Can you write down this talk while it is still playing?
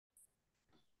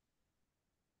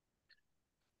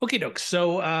Okay, doke.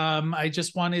 So I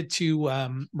just wanted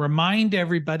to remind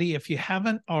everybody, if you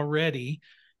haven't already,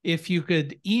 if you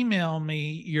could email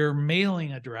me your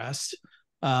mailing address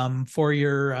for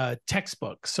your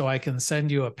textbook so I can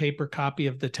send you a paper copy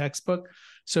of the textbook.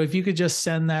 So if you could just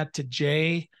send that to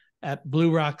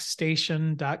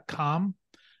jay@bluerockstation.com.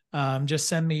 Just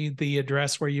send me the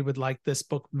address where you would like this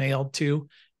book mailed to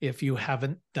if you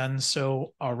haven't done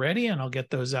so already, and I'll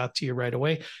get those out to you right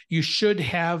away. You should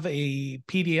have a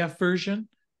PDF version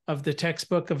of the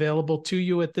textbook available to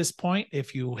you at this point.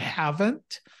 If you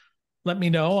haven't, let me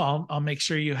know. I'll make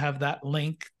sure you have that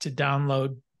link to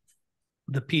download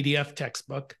the PDF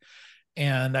textbook.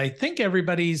 And I think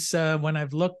everybody's, when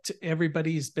I've looked,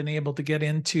 everybody's been able to get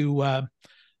into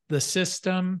the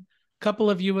system. A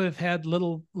couple of you have had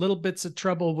little bits of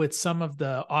trouble with some of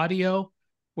the audio,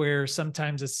 where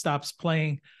sometimes it stops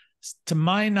playing. To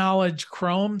my knowledge,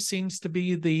 Chrome seems to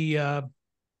be the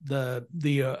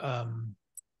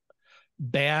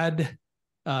bad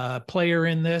player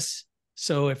in this.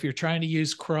 So if you're trying to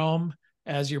use Chrome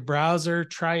as your browser,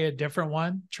 try a different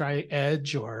one. Try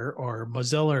Edge or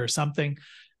Mozilla or something.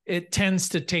 It tends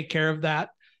to take care of that.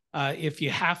 If you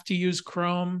have to use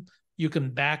Chrome, you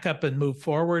can back up and move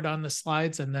forward on the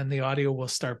slides, and then the audio will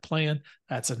start playing.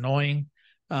 That's annoying,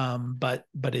 but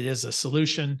it is a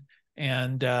solution.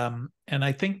 And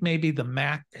I think maybe the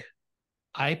Mac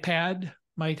iPad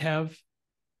might have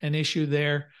an issue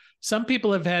there. Some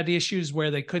people have had issues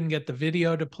where they couldn't get the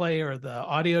video to play or the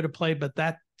audio to play, but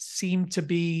that seemed to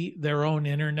be their own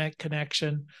internet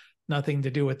connection, nothing to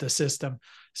do with the system.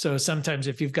 So sometimes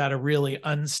if you've got a really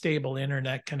unstable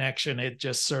internet connection, it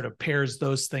just sort of pairs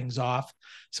those things off.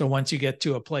 So once you get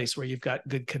to a place where you've got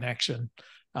good connection,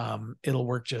 it'll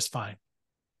work just fine.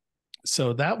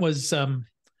 So that was,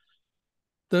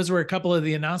 those were a couple of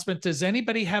the announcements. Does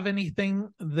anybody have anything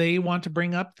they want to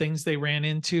bring up, things they ran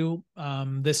into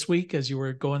this week as you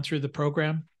were going through the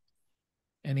program?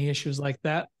 Any issues like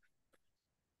that?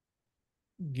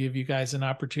 Give you guys an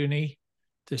opportunity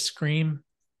to scream,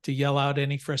 to yell out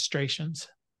any frustrations.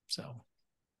 So,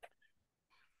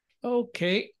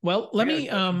 okay. Well, let me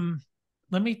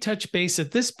touch base. At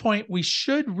this point, we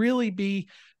should really be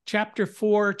chapter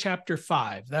 4, chapter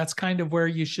 5. That's kind of where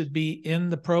you should be in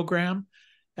the program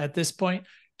at this point.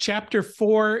 Chapter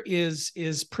 4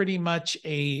 is pretty much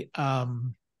a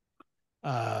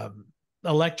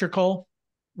electrical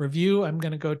review. I'm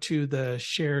going to go to the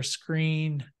share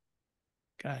screen.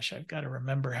 Gosh, I've got to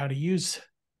remember how to use.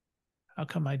 How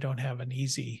come I don't have an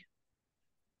easy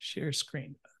share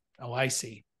screen? Oh, I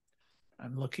see.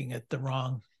 I'm looking at the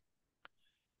wrong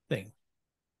thing.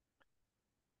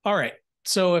 All right.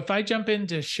 So if I jump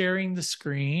into sharing the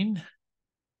screen,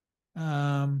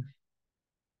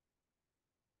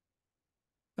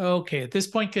 okay, at this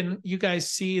point, can you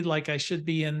guys see like I should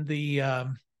be in the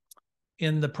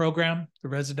program, the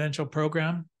residential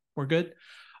program? We're good.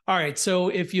 All right. So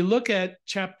if you look at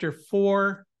chapter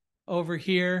 4 over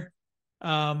here,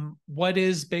 what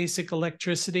is basic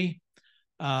electricity?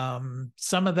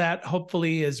 Some of that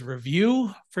hopefully is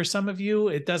review for some of you.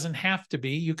 It doesn't have to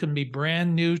be. You can be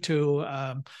brand new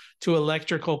to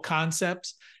electrical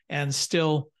concepts and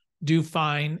still do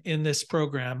fine in this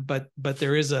program, but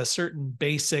there is a certain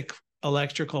basic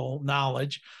electrical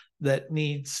knowledge that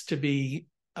needs to be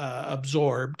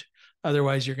absorbed.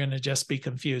 Otherwise, you're going to just be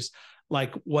confused.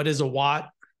 Like, what is a watt?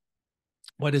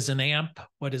 What is an amp?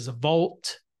 What is a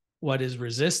volt? What is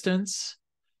resistance?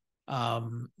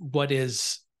 What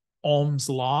is Ohm's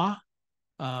law?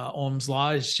 Ohm's law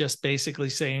is just basically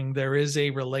saying there is a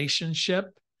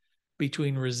relationship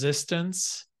between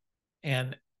resistance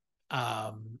and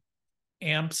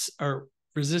amps, or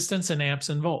resistance and amps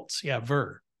and volts. Yeah,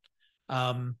 Ver.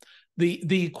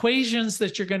 The equations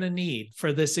that you're going to need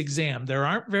for this exam, there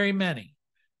aren't very many,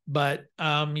 but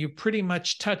you pretty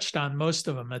much touched on most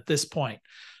of them at this point.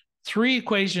 3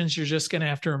 equations you're just going to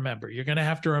have to remember. You're going to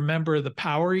have to remember the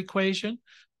power equation,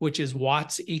 which is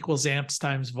watts equals amps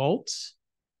times volts.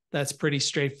 That's pretty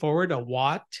straightforward. A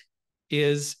watt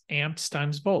is amps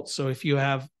times volts. So if you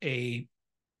have a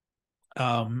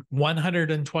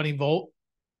 120 volt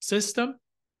system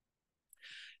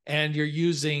and you're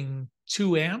using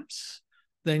 2 amps,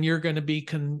 then you're going to be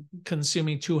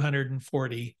consuming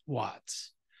 240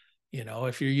 watts. You know,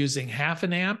 if you're using half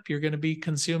an amp, you're going to be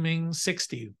consuming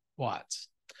 60 watts.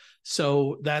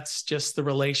 So that's just the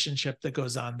relationship that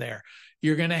goes on there.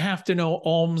 You're going to have to know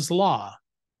Ohm's law,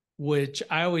 which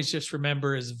I always just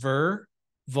remember as Ver,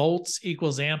 volts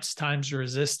equals amps times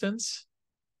resistance.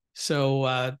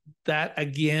 So that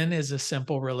again is a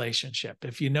simple relationship.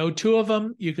 If you know 2 of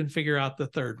them, you can figure out the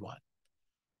third one.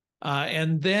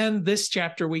 And then this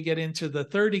chapter, we get into the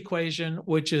third equation,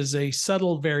 which is a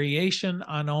subtle variation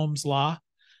on Ohm's law,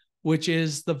 which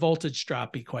is the voltage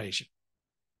drop equation.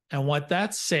 And what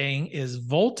that's saying is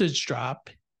voltage drop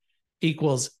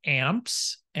equals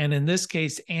amps. And in this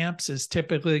case, amps is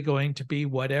typically going to be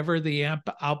whatever the amp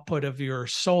output of your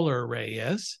solar array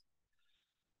is,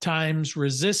 times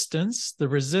resistance. The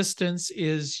resistance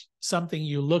is something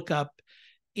you look up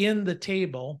in the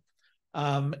table.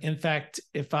 In fact,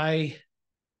 if I,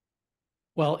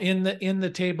 well, in the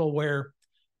table where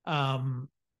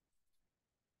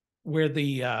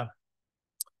the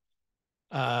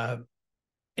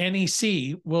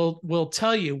NEC will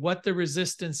tell you what the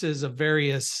resistance is of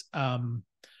various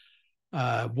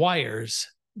wires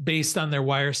based on their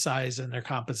wire size and their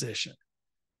composition.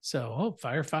 So,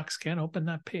 Firefox can't open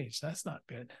that page. That's not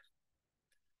good.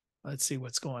 Let's see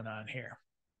what's going on here.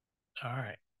 All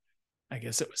right. I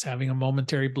guess it was having a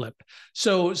momentary blip.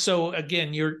 So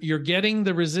again, you're getting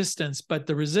the resistance, but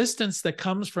the resistance that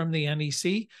comes from the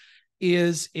NEC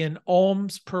is in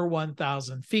ohms per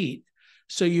 1,000 feet.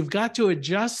 So you've got to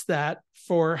adjust that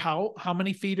for how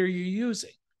many feet are you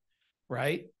using,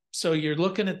 right? So you're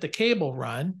looking at the cable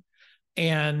run,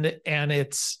 and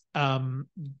it's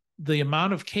the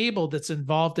amount of cable that's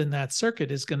involved in that circuit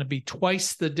is going to be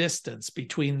twice the distance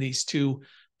between these 2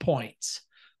 points.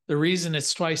 The reason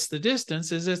it's twice the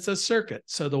distance is it's a circuit.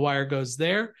 So the wire goes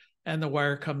there and the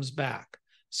wire comes back.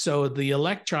 So the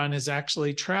electron is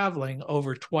actually traveling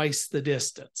over twice the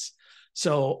distance.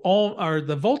 So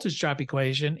the voltage drop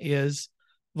equation is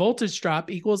voltage drop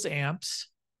equals amps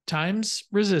times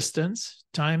resistance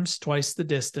times twice the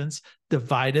distance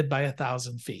divided by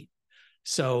 1,000 feet.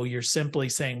 So you're simply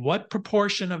saying, what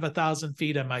proportion of 1,000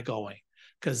 feet am I going?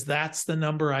 Because that's the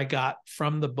number I got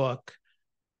from the book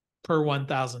per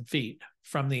 1,000 feet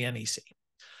from the NEC.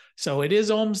 So it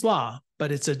is Ohm's law,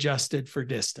 but it's adjusted for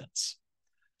distance.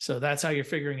 So that's how you're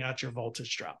figuring out your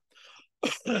voltage drop.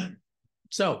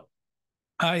 So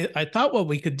I thought what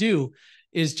we could do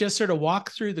is just sort of walk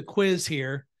through the quiz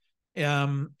here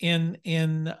in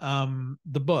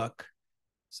the book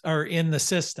or in the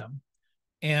system.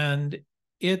 And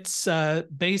it's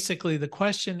basically the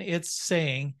question it's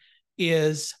saying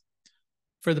is,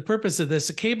 for the purpose of this,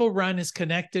 a cable run is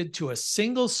connected to a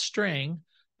single string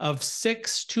of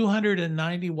 6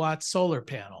 290-watt solar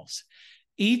panels.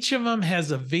 Each of them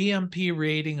has a VMP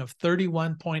rating of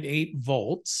 31.8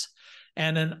 volts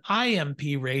and an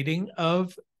IMP rating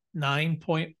of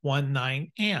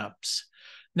 9.19 amps.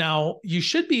 Now, you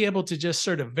should be able to just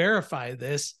sort of verify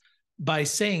this by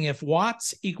saying if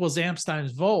watts equals amps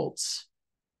times volts,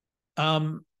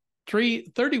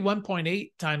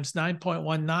 31.8 times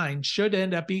 9.19 should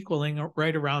end up equaling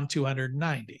right around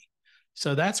 290.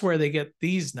 So that's where they get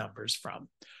these numbers from.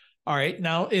 All right.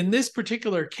 Now, in this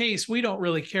particular case, we don't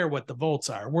really care what the volts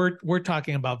are. We're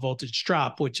talking about voltage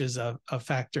drop, which is a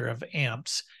factor of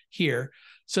amps here.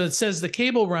 So it says the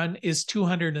cable run is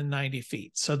 290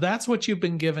 feet. So that's what you've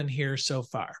been given here so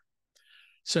far.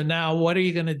 So now what are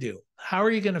you going to do? How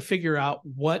are you going to figure out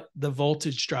what the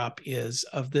voltage drop is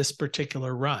of this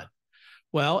particular run?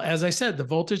 Well, as I said, the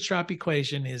voltage drop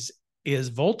equation is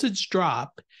voltage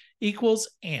drop equals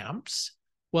amps.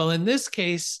 Well, in this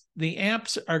case, the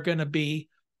amps are going to be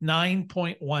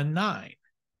 9.19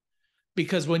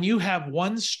 because when you have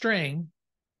one string,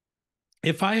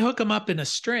 if I hook them up in a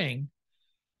string,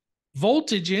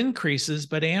 voltage increases,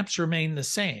 but amps remain the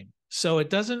same. So it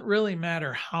doesn't really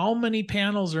matter how many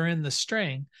panels are in the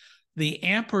string. The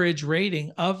amperage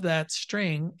rating of that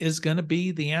string is going to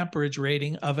be the amperage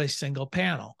rating of a single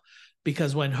panel,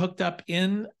 because when hooked up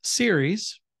in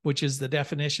series, which is the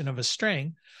definition of a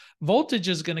string, voltage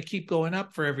is going to keep going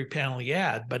up for every panel you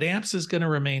add, but amps is going to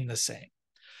remain the same.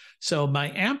 So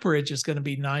my amperage is going to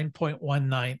be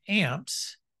 9.19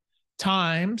 amps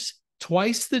times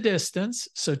twice the distance,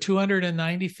 so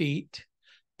 290 feet,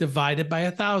 divided by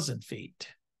 1,000 feet.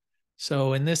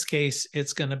 So in this case,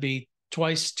 it's going to be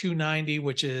twice 290,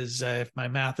 which is, if my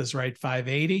math is right,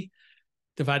 580,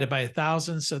 divided by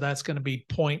 1,000. So that's going to be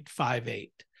 0.58.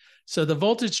 So the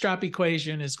voltage drop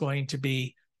equation is going to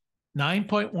be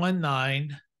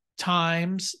 9.19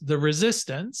 times the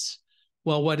resistance.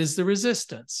 Well, what is the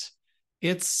resistance?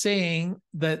 It's saying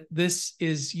that this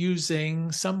is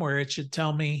using somewhere, it should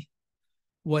tell me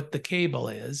what the cable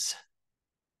is.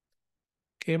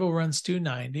 Cable runs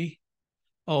 290.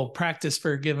 Oh, practice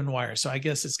for a given wire. So I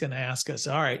guess it's going to ask us,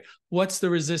 all right, what's the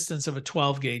resistance of a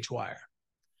 12 gauge wire?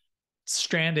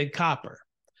 Stranded copper.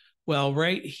 Well,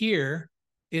 right here,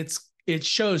 it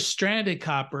shows stranded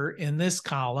copper in this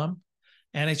column,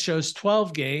 and it shows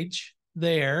 12 gauge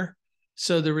there.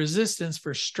 So the resistance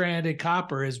for stranded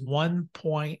copper is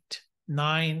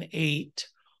 1.98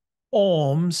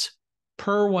 ohms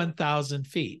per 1,000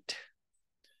 feet.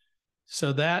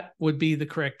 So that would be the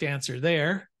correct answer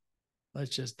there.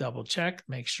 Let's just double check,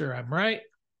 make sure I'm right.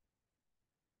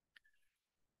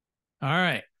 All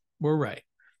right, we're right.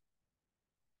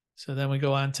 So then we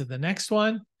go on to the next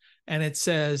one, and it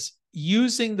says,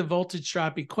 using the voltage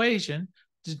drop equation,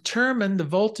 determine the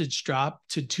voltage drop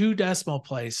to 2 decimal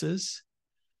places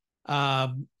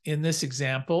in this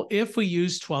example if we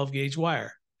use 12 gauge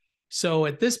wire. So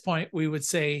at this point, we would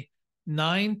say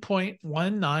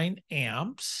 9.19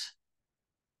 amps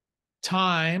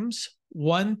times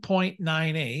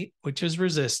 1.98, which is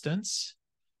resistance,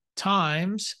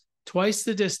 times twice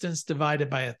the distance divided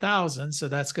by 1,000. So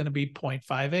that's going to be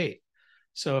 0.58.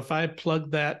 So if I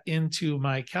plug that into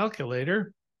my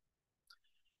calculator,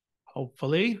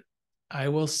 hopefully I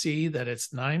will see that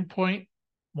it's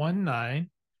 9.19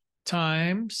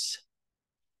 times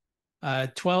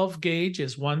 12 gauge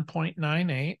is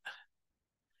 1.98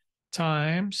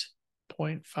 times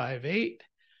 0.58.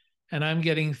 And I'm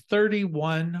getting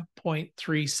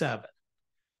 31.37.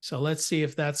 So let's see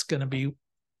if that's going to be,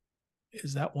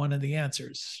 is that one of the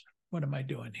answers? What am I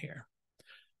doing here?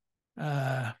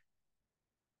 I've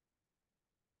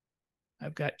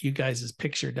got you guys'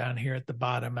 picture down here at the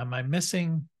bottom. Am I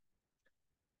missing?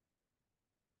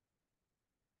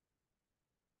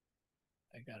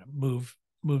 I got to move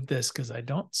this because I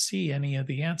don't see any of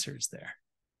the answers there.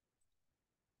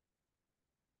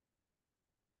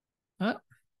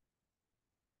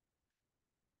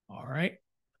 All right.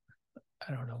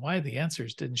 I don't know why the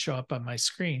answers didn't show up on my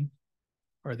screen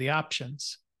or the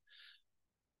options.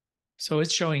 So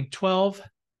it's showing 12.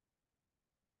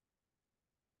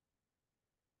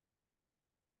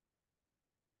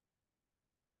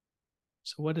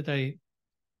 So what did I?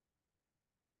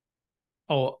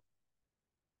 Oh,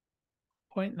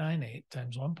 0.98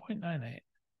 times 1.98.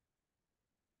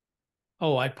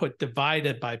 Oh, I put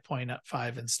divided by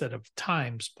 0.5 instead of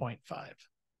times 0.5.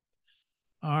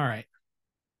 All right.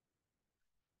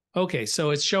 Okay, so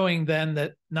it's showing then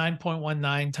that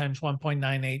 9.19 times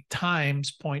 1.98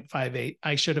 times 0.58,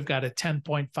 I should have got a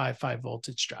 10.55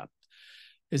 voltage drop.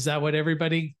 Is that what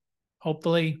everybody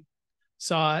hopefully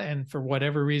saw? And for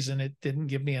whatever reason, it didn't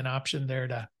give me an option there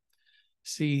to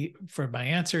see for my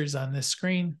answers on this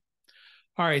screen.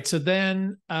 All right, so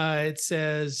then it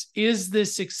says, is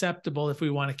this acceptable if we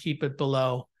want to keep it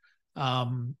below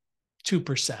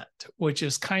 2%, which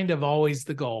is kind of always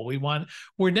the goal.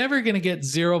 We're never going to get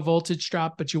 0 voltage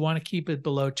drop, but you want to keep it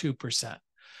below 2%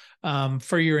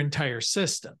 for your entire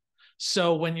system.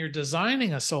 So when you're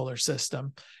designing a solar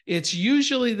system, it's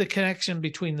usually the connection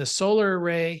between the solar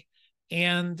array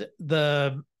and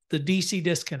the DC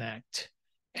disconnect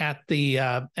at the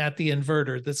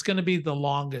inverter that's going to be the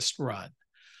longest run.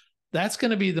 That's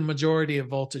going to be the majority of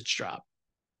voltage drop.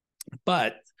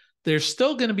 But there's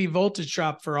still going to be voltage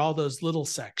drop for all those little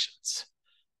sections.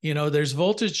 You know, there's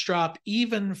voltage drop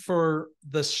even for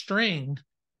the string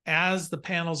as the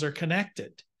panels are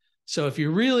connected. So if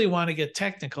you really want to get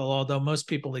technical, although most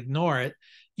people ignore it,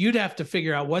 you'd have to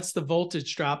figure out what's the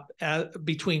voltage drop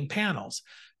between panels.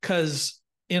 Because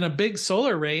in a big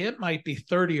solar array, it might be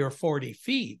 30 or 40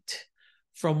 feet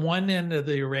from one end of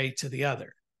the array to the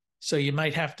other. So you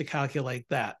might have to calculate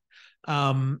that.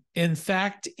 In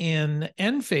fact, in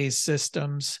Enphase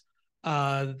systems,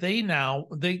 they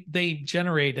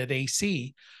generated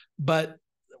AC, but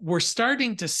we're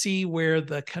starting to see where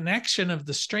the connection of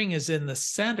the string is in the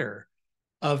center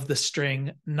of the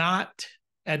string, not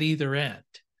at either end,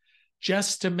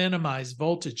 just to minimize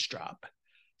voltage drop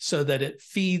so that it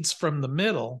feeds from the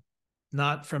middle,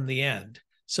 not from the end,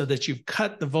 so that you've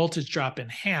cut the voltage drop in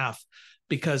half,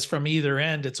 because from either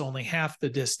end, it's only half the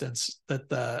distance that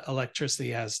the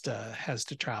electricity has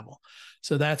to travel.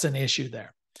 So that's an issue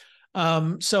there.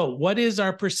 So what is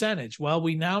our percentage? Well,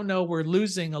 we now know we're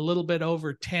losing a little bit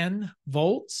over 10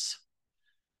 volts.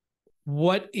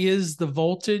 What is the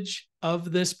voltage of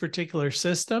this particular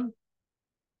system?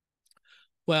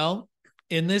 Well,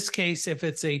 in this case, if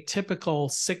it's a typical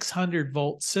 600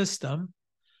 volt system,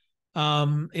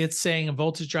 it's saying a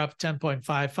voltage drop of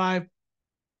 10.55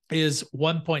 is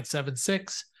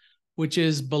 1.76, which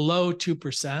is below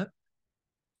 2%.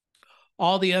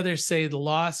 All the others say the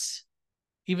loss,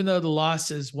 even though the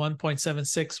loss is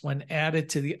 1.76, when added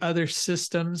to the other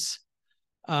systems,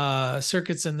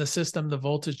 circuits in the system, the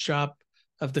voltage drop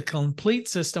of the complete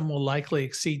system will likely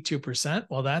exceed 2%.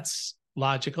 Well, that's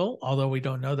logical, although we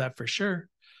don't know that for sure.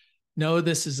 No,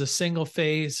 this is a single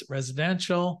phase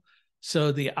residential.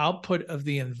 So the output of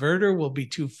the inverter will be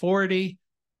 240.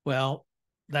 Well,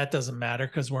 that doesn't matter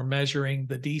because we're measuring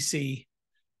the DC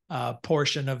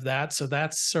portion of that. So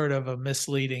that's sort of a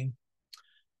misleading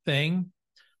thing.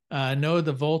 No,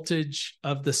 the voltage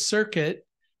of the circuit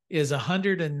is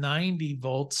 190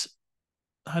 volts,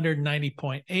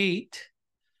 190.8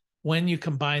 when you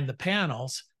combine the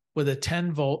panels with a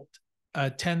 10 volt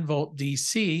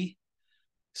DC,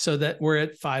 so that we're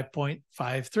at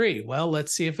 5.53. Well,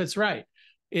 let's see if it's right.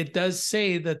 It does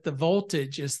say that the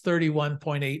voltage is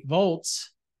 31.8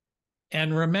 volts.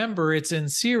 And remember, it's in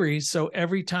series. So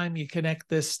every time you connect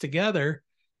this together,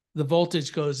 the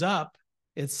voltage goes up.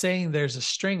 It's saying there's a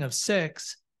string of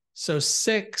 6. So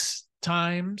 6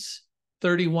 times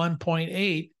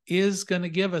 31.8 is going to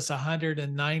give us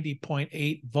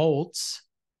 190.8 volts.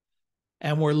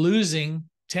 And we're losing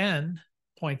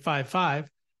 10.55.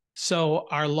 So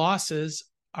our losses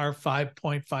are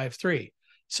 5.53.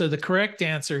 So the correct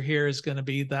answer here is going to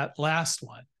be that last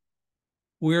one.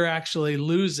 We're actually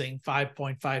losing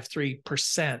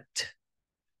 5.53%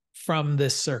 from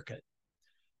this circuit.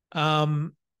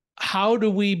 How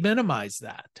do we minimize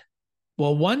that?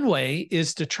 Well, one way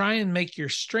is to try and make your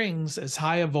strings as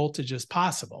high a voltage as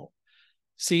possible.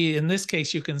 See, in this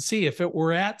case, you can see if it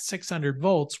were at 600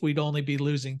 volts, we'd only be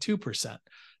losing 2%.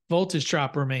 Voltage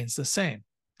drop remains the same.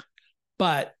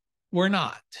 But we're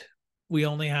not. We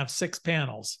only have 6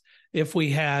 panels. If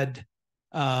we had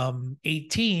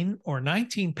 18 or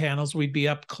 19 panels, we'd be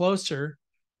up closer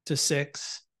to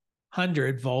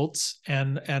 600 volts,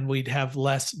 and we'd have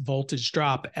less voltage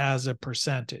drop as a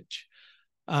percentage.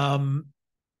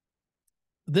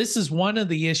 This is one of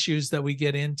the issues that we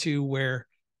get into where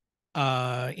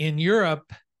in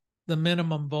Europe, the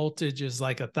minimum voltage is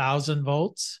like 1,000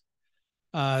 volts.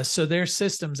 So their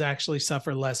systems actually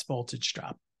suffer less voltage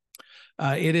drop.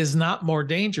 It is not more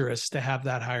dangerous to have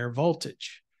that higher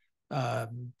voltage.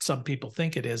 Some people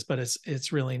think it is, but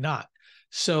it's really not.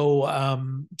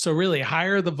 So really,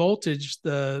 higher the voltage,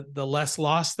 the less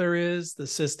loss there is. The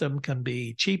system can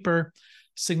be cheaper,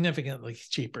 significantly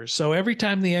cheaper. So every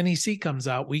time the NEC comes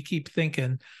out, we keep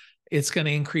thinking it's going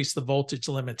to increase the voltage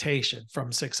limitation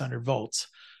from 600 volts.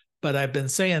 But I've been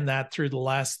saying that through the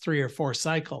last 3 or 4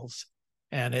 cycles,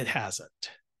 and it hasn't.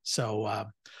 So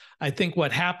I think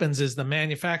what happens is the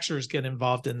manufacturers get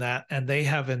involved in that, and they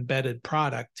have embedded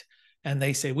product, and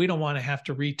they say, we don't want to have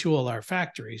to retool our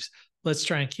factories. Let's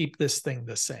try and keep this thing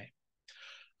the same.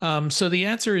 So the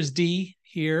answer is D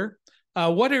here.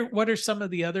 What are some of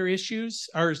the other issues,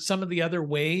 or some of the other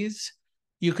ways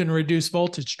you can reduce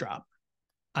voltage drop?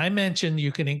 I mentioned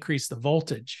you can increase the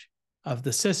voltage of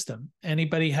the system.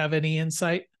 Anybody have any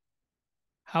insight?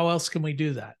 How else can we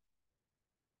do that?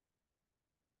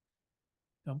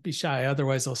 Don't be shy,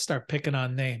 otherwise I'll start picking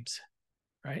on names,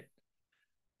 right?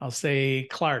 I'll say,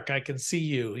 Clark, I can see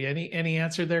you. Any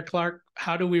answer there, Clark?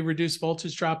 How do we reduce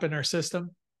voltage drop in our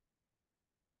system?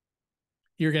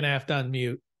 You're going to have to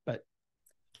unmute, but.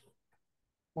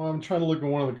 Well, I'm trying to look at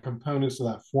one of the components of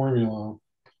that formula.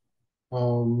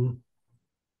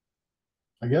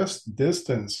 I guess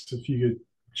distance, if you could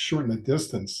shorten the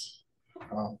distance,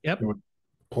 Yep. it would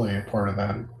play a part of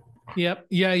that. Yep.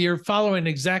 Yeah, you're following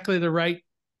exactly the right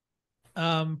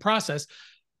process.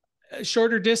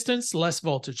 Shorter distance, less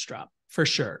voltage drop for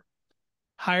sure.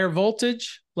 Higher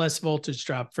voltage, less voltage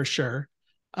drop for sure.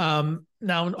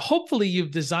 Now, hopefully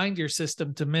you've designed your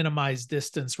system to minimize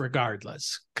distance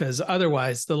regardless, because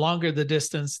otherwise, the longer the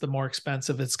distance, the more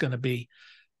expensive it's going to be,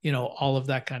 all of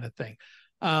that kind of thing.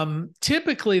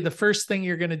 Typically, the first thing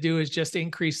you're going to do is just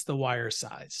increase the wire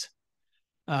size.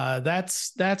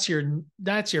 That's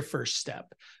your first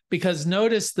step, because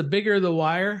notice the bigger the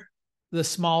wire, the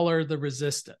smaller the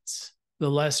resistance, the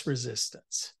less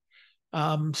resistance.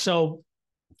 So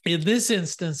in this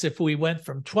instance, if we went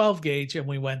from 12 gauge and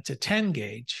we went to 10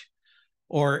 gauge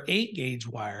or 8 gauge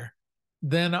wire,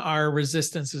 then our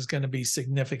resistance is going to be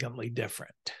significantly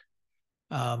different.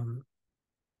 Let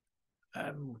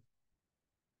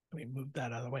me move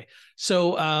that out of the way.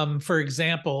 So for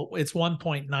example, it's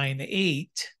 1.98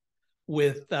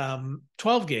 with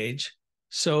 12 gauge.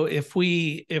 So if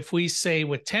we say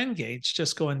with 10 gauge,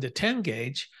 just go into 10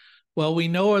 gauge, well, we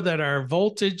know that our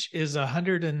voltage is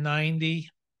 190.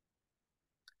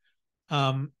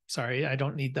 Sorry, I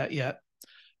don't need that yet.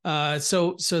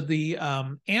 So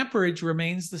the amperage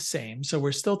remains the same. So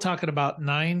we're still talking about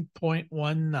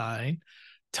 9.19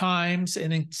 times,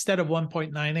 and instead of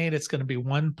 1.98, it's going to be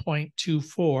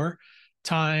 1.24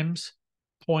 times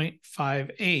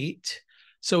 0.58.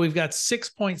 So we've got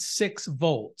 6.6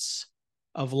 volts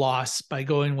of loss by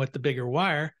going with the bigger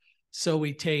wire. So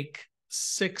we take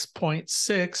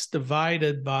 6.6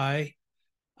 divided by,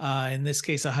 in this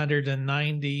case,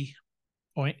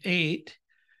 190.8,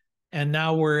 and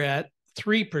now we're at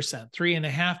 3%,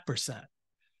 3.5%.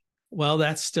 Well,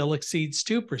 that still exceeds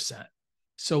 2%.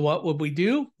 So what would we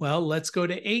do? Well, let's go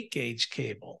to 8-gauge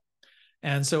cable.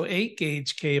 And so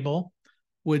 8-gauge cable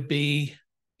would be,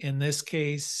 in this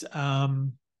case,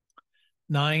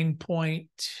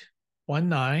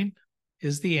 9.19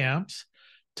 is the amps,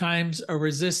 times a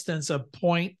resistance of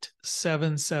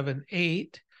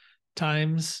 0.778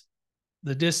 times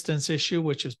the distance issue,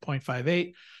 which is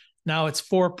 0.58. Now it's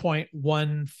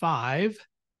 4.15.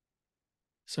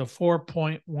 So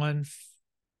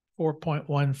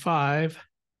 4.15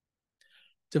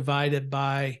 divided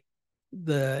by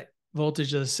the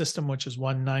voltage of the system, which is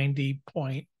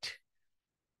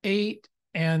 190.8.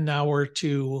 And now we're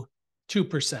to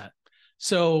 2%.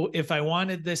 So if I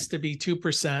wanted this to be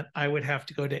 2%, I would have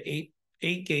to go to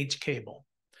 8-gauge cable.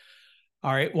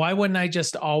 All right, why wouldn't I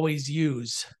just always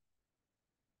use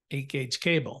 8-gauge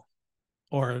cable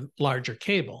or larger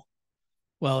cable?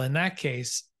 Well, in that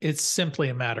case, it's simply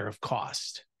a matter of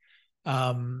cost.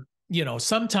 You know,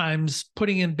 sometimes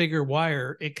putting in bigger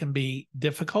wire, it can be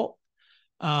difficult.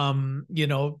 You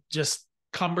know, just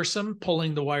cumbersome,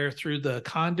 pulling the wire through the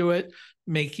conduit,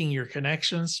 making your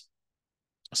connections.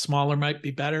 Smaller might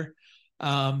be better.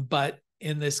 But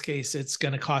in this case, it's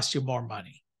going to cost you more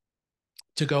money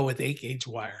to go with 8-gauge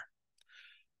wire.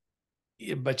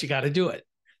 But you got to do it.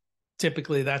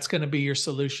 Typically, that's going to be your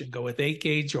solution. Go with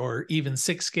 8-gauge or even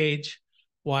 6-gauge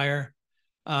wire.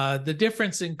 The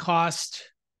difference in cost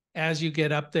as you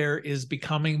get up there is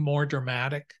becoming more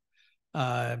dramatic.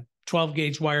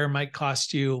 12-gauge wire might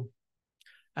cost you,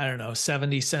 I don't know,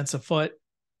 70 cents a foot,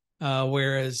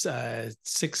 whereas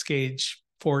 6-gauge,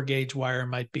 4-gauge wire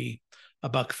might be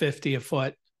 $1.50 a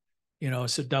foot. You know,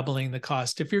 so doubling the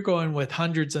cost. If you're going with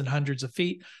hundreds and hundreds of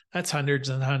feet, that's hundreds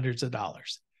and hundreds of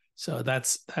dollars. So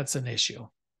that's an issue.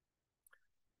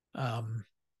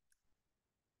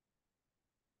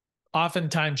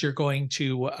 Oftentimes you're going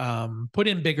to put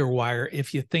in bigger wire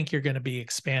if you think you're going to be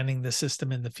expanding the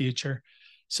system in the future.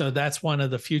 So that's one of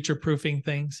the future-proofing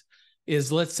things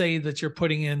is, let's say that you're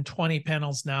putting in 20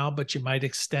 panels now, but you might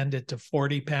extend it to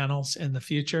 40 panels in the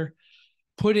future.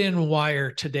 Put in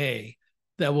wire today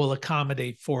that will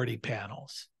accommodate 40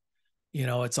 panels. You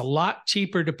know, it's a lot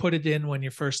cheaper to put it in when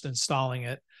you're first installing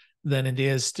it than it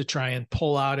is to try and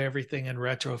pull out everything and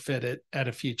retrofit it at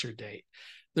a future date.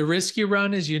 The risk you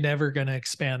run is you're never going to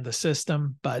expand the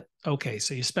system, but okay,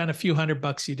 so you spent a few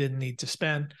 $100 you didn't need to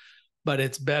spend, but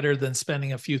it's better than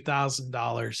spending a few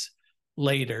 $1,000s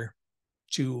later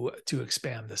to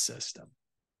expand the system.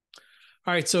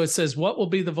 All right, so it says, what will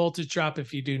be the voltage drop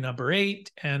if you do number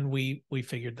 8? And we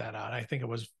figured that out. I think it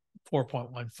was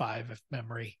 4.15 if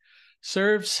memory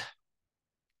serves,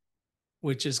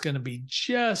 which is going to be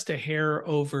just a hair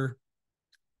over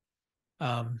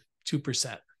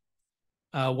 2%.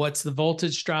 What's the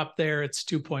voltage drop there? It's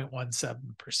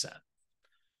 2.17%.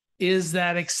 Is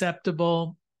that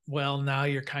acceptable? Well, now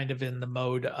you're kind of in the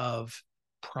mode of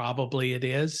probably it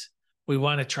is. We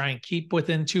want to try and keep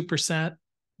within 2%,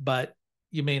 but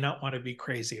you may not want to be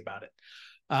crazy about it.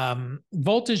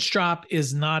 Voltage drop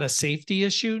is not a safety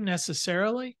issue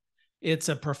necessarily. It's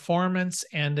a performance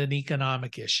and an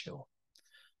economic issue.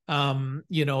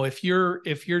 You know, if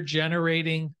you're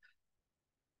generating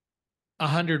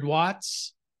 100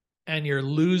 watts and you're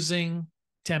losing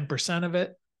 10% of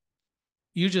it,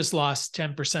 you just lost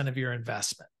 10% of your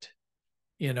investment.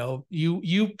 You know,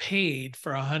 you paid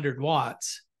for 100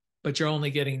 watts, but you're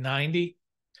only getting 90.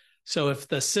 So if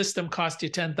the system cost you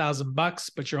 $10,000,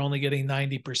 but you're only getting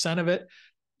 90% of it,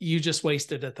 you just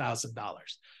wasted $1,000.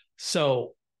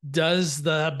 So does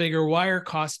the bigger wire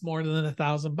cost more than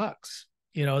 $1,000?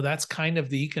 You know, that's kind of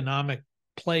the economic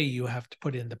play you have to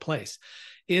put into place.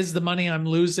 Is the money I'm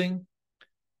losing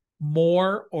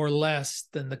more or less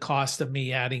than the cost of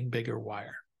me adding bigger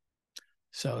wire?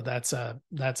 So that's a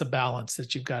balance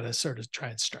that you've got to sort of try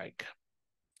and strike.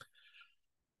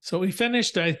 So we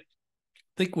finished. I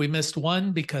think we missed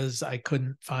one because I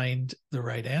couldn't find the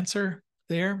right answer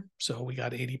there. So we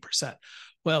got 80%.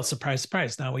 Well, surprise,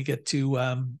 surprise. Now we get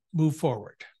to move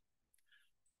forward.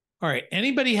 All right.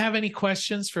 Anybody have any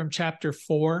questions from chapter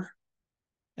 4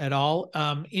 at all?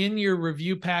 In your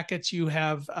review packets, you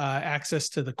have access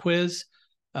to the quiz,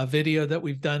 a video that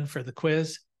we've done for the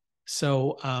quiz.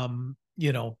 So,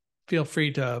 you know, feel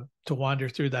free to wander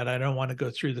through that. I don't want to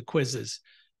go through the quizzes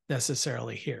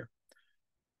necessarily here.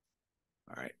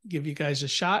 All right, give you guys a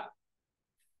shot.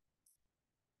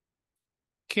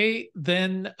 Okay,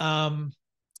 then I'm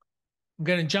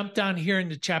going to jump down here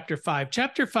into chapter 5.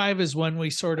 Chapter 5 is when we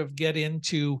sort of get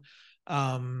into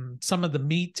some of the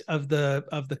meat of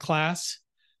the class.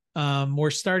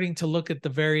 we're starting to look at the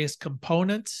various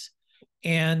components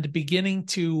and beginning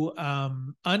to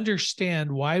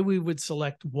understand why we would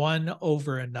select one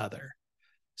over another.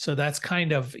 So that's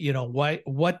kind of,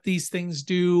 what these things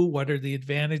do, what are the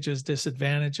advantages,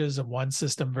 disadvantages of one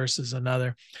system versus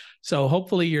another. So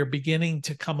hopefully you're beginning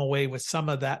to come away with some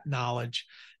of that knowledge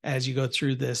as you go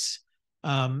through this.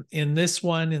 In this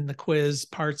one, in the quiz,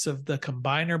 parts of the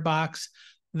combiner box,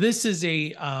 this is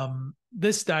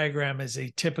this diagram is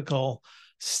a typical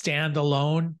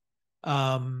standalone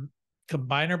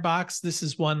combiner box. This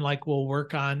is one like we'll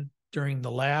work on during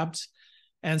the labs.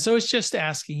 And so it's just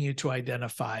asking you to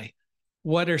identify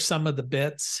what are some of the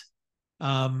bits.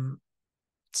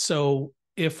 So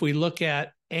if we look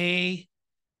at A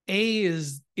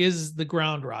is the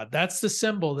ground rod. That's the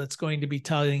symbol that's going to be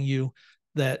telling you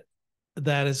that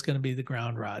is going to be the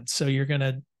ground rod. So you're going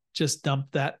to just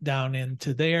dump that down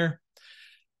into there.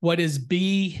 What is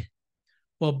B?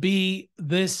 Well, B,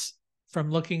 this,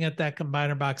 from looking at that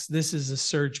combiner box, this is a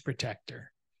surge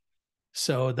protector.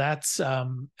 So that's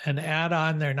an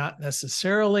add-on. They're not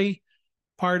necessarily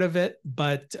part of it,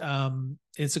 but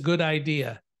it's a good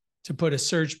idea to put a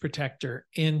surge protector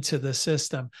into the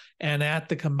system. And at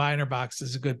the combiner box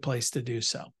is a good place to do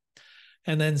so.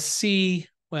 And then C,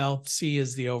 well, C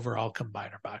is the overall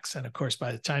combiner box. And of course,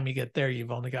 by the time you get there,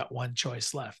 you've only got one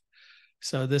choice left.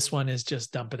 So this one is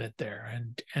just dumping it there.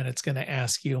 And it's going to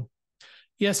ask you,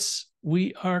 yes,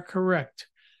 we are correct.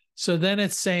 So then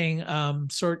it's saying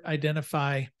sort,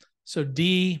 identify. So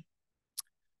D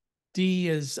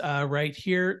is right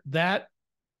here. That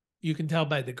you can tell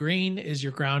by the green is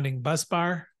your grounding bus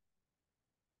bar.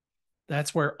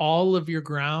 That's where all of your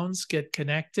grounds get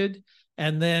connected.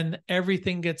 And then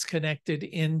everything gets connected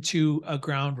into a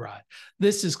ground rod.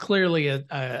 This is clearly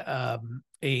a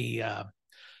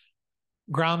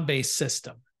ground-based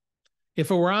system.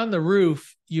 If it were on the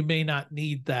roof, you may not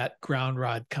need that ground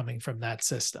rod coming from that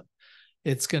system.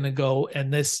 It's going to go,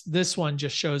 and this one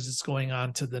just shows it's going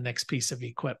on to the next piece of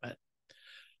equipment.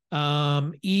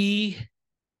 E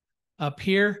up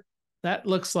here, that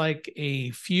looks like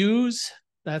a fuse.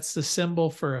 That's the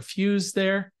symbol for a fuse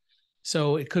there.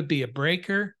 So it could be a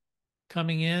breaker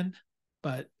coming in,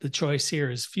 but the choice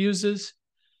here is fuses.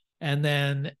 And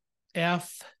then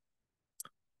F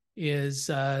is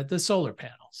the solar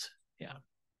panels. Yeah.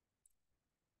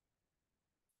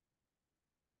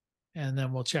 And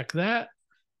then we'll check that.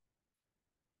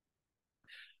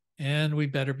 And we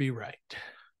better be right.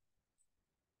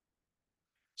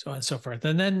 So on and so forth.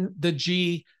 And then the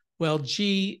G, well,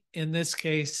 G in this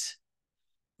case,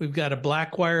 we've got a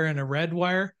black wire and a red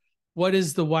wire. What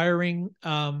is the wiring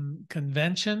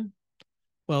convention?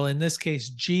 Well, in this case,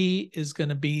 G is going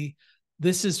to be,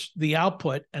 this is the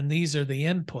output and these are the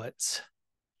inputs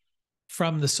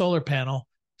from the solar panel.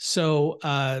 So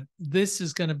this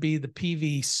is going to be the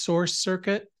PV source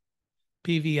circuit,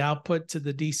 PV output to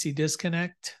the DC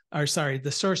disconnect, or sorry,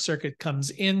 the source circuit comes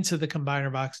into the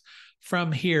combiner box.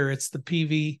 From here, it's the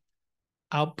PV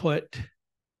output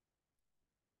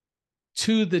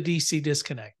to the DC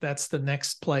disconnect. That's the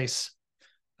next place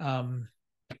that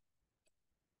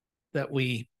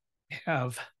we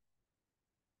have.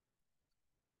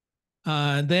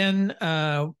 Then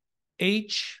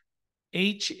H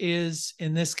is,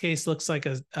 in this case, looks like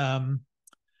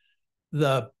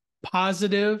the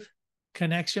positive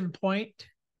connection point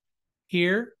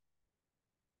here.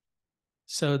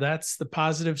 So that's the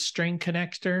positive string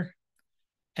connector.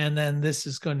 And then this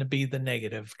is going to be the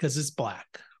negative because it's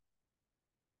black.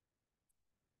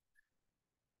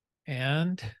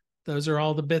 And those are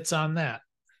all the bits on that.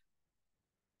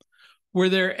 Were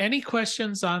there any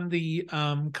questions on the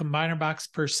combiner box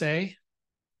per se?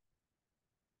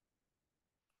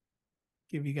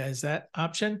 Give you guys that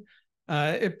option.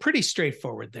 Pretty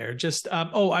straightforward there. Just,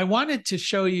 I wanted to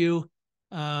show you,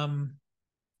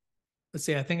 let's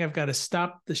see, I think I've got to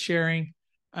stop the sharing.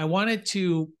 I wanted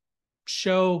to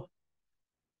show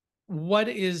what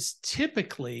is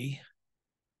typically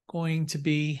going to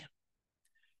be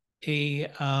a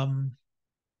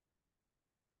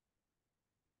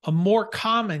more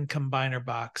common combiner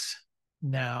box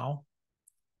now.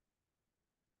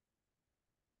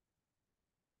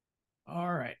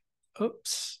 All right.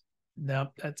 Oops. Nope,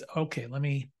 that's okay. Let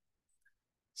me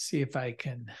see if I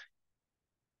can.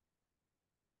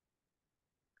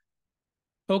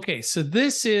 Okay, so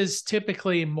this is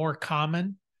typically more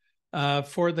common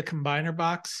for the combiner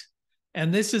box.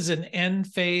 And this is an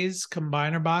N-phase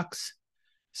combiner box.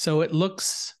 So it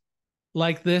looks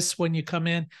like this when you come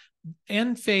in.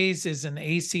 N-phase is an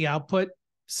AC output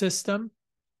system,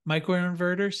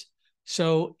 microinverters.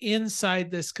 So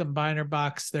inside this combiner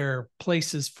box, there are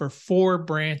places for 4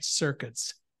 branch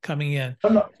circuits coming in.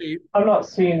 I'm not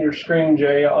seeing your screen,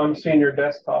 Jay. I'm seeing your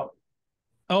desktop.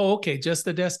 Oh, okay, just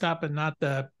the desktop and not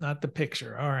the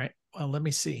picture. All right. Well, let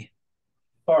me see.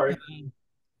 Sorry.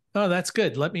 Oh, that's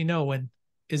good. Let me know when.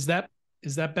 Is that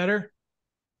better?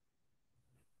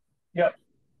 Yep.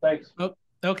 Thanks. Oh,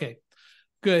 okay.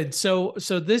 Good. So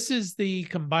this is the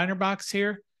combiner box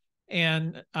here,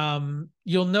 and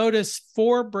you'll notice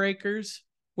 4 breakers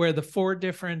where the 4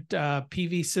 different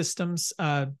PV systems,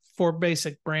 4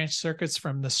 basic branch circuits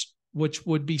from which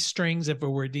would be strings if it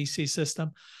were a DC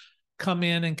system, come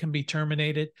in and can be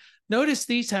terminated. Notice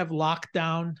these have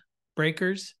lockdown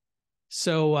breakers.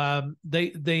 So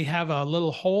they have a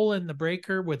little hole in the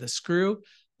breaker with a screw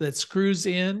that screws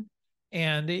in,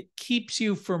 and it keeps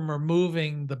you from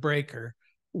removing the breaker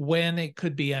when it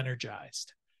could be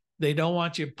energized. They don't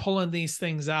want you pulling these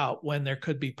things out when there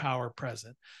could be power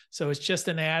present. So it's just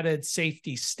an added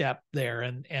safety step there.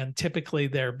 And typically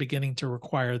they're beginning to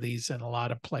require these in a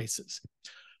lot of places.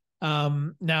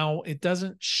 Now it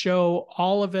doesn't show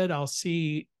all of it. I'll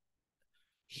see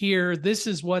here. This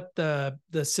is what the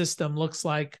system looks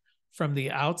like from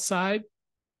the outside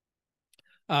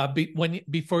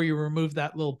before you remove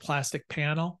that little plastic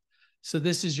panel. So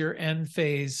this is your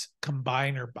Enphase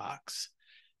combiner box.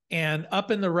 And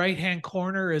up in the right-hand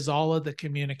corner is all of the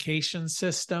communication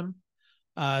system.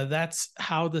 That's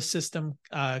how the system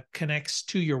connects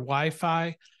to your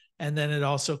Wi-Fi, and then it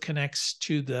also connects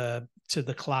to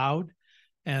the cloud.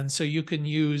 And so you can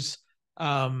use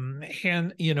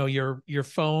your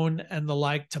phone and the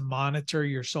like to monitor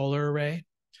your solar array.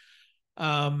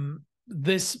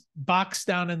 This box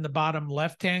down in the bottom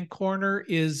left-hand corner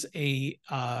is a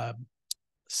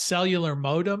cellular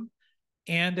modem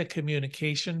and a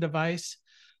communication device.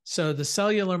 So the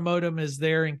cellular modem is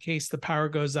there in case the power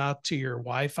goes out to your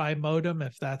Wi-Fi modem,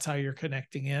 if that's how you're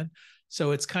connecting in.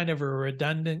 So it's kind of a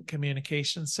redundant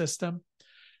communication system.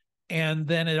 And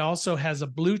then it also has a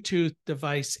Bluetooth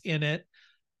device in it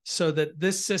so that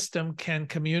this system can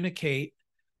communicate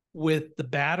with the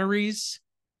batteries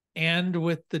and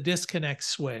with the disconnect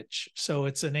switch. So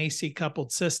it's an AC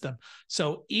coupled system.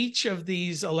 So each of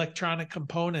these electronic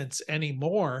components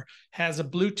anymore has a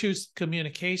Bluetooth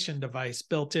communication device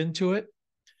built into it.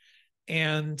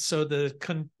 And so the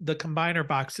combiner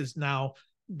box is now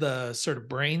the sort of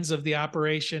brains of the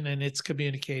operation, and it's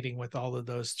communicating with all of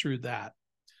those through that.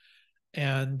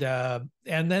 And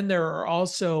then there are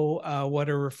also what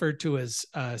are referred to as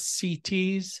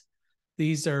CTs.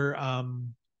 These are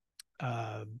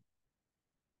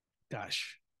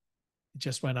gosh, it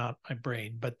just went out my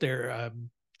brain, but they're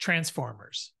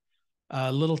transformers,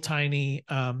 little tiny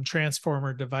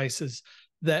transformer devices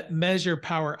that measure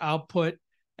power output,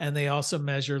 and they also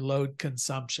measure load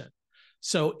consumption.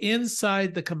 So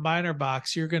inside the combiner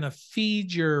box, you're going to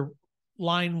feed your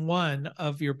line 1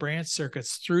 of your branch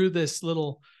circuits through this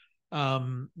little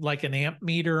like an amp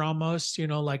meter almost,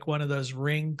 like one of those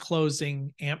ring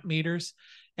closing amp meters.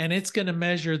 And it's going to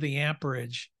measure the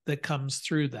amperage that comes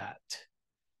through that.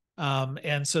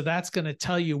 And so that's going to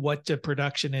tell you what the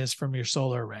production is from your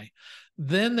solar array.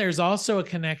 Then there's also a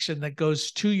connection that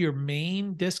goes to your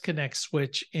main disconnect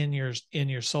switch in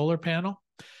your solar panel,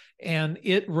 and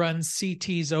it runs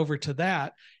CTs over to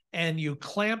that, and you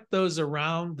clamp those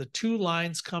around the 2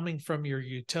 lines coming from your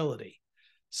utility.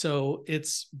 So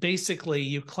it's basically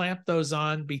you clamp those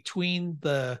on between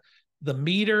the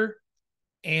meter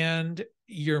and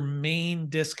your main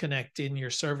disconnect in your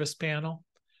service panel.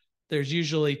 There's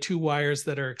usually 2 wires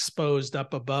that are exposed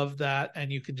up above that, and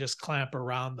you can just clamp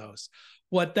around those.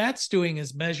 What that's doing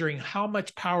is measuring how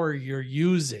much power you're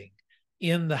using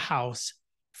in the house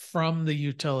from the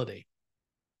utility.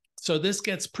 So this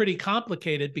gets pretty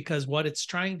complicated because what it's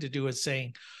trying to do is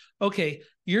saying, okay,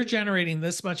 you're generating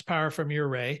this much power from your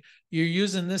array. You're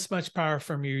using this much power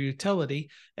from your utility.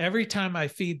 Every time I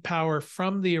feed power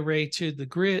from the array to the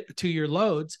grid, to your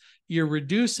loads, you're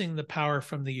reducing the power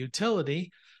from the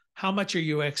utility. How much are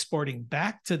you exporting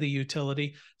back to the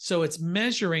utility? So it's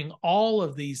measuring all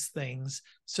of these things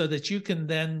so that you can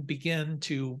then begin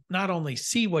to not only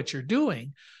see what you're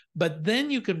doing, but then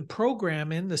you can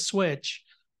program in the switch,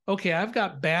 okay, I've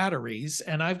got batteries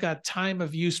and I've got time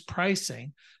of use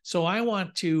pricing. So I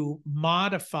want to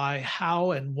modify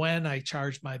how and when I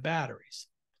charge my batteries.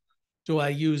 Do I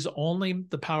use only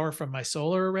the power from my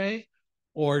solar array?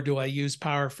 Or do I use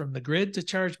power from the grid to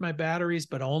charge my batteries,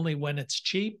 but only when it's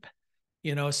cheap?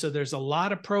 So there's a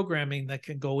lot of programming that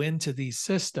can go into these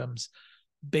systems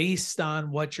based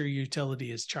on what your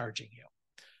utility is charging you.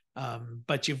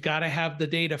 But you've got to have the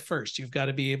data first. You've got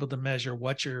to be able to measure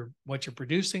what you're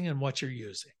producing and what you're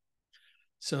using.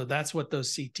 So that's what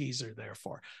those CTs are there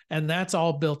for. And that's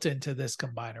all built into this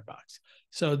combiner box.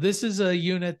 So this is a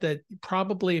unit that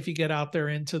probably, if you get out there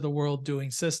into the world doing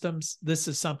systems, this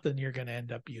is something you're going to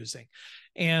end up using.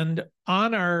 And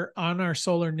on our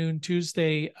Solar Noon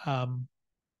Tuesday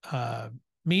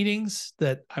meetings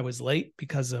that I was late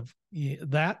because of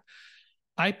that,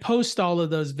 I post all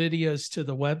of those videos to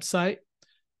the website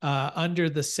under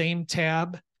the same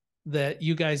tab that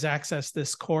you guys access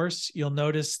this course. You'll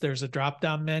notice there's a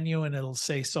drop-down menu and it'll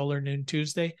say Solar Noon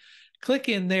Tuesday. Click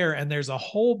in there and there's a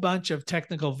whole bunch of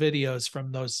technical videos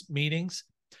from those meetings.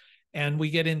 And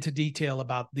we get into detail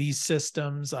about these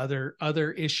systems, other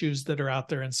issues that are out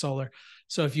there in solar.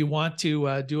 So if you want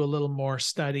to do a little more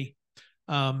study,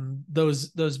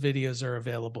 those videos are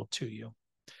available to you.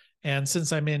 And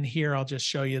since I'm in here, I'll just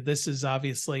show you. This is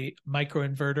obviously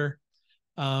microinverter.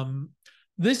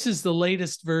 This is the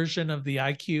latest version of the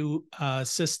IQ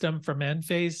system from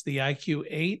Enphase, the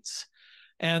IQ8s.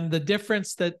 And the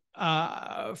difference that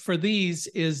for these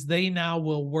is they now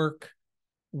will work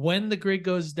when the grid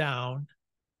goes down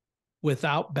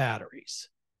without batteries.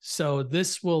 So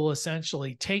this will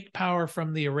essentially take power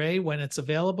from the array when it's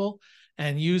available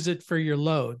and use it for your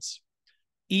loads,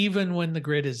 even when the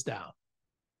grid is down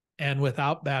and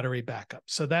without battery backup.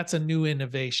 So that's a new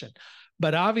innovation.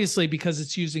 But obviously, because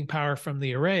it's using power from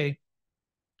the array,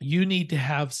 you need to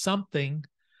have something,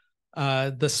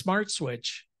 the smart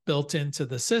switch built into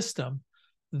the system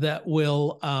that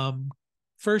will,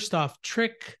 first off,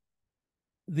 trick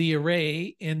the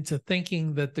array into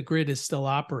thinking that the grid is still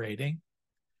operating.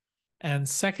 And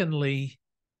secondly,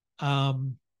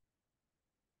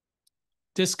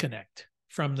 disconnect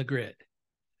from the grid.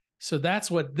 So that's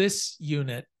what this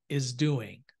unit is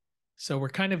doing. So we're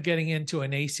kind of getting into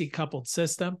an AC coupled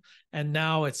system, and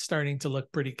now it's starting to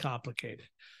look pretty complicated.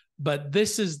 But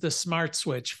this is the smart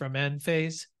switch from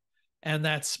Enphase, and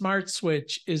that smart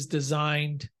switch is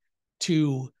designed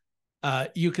to,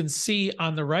 you can see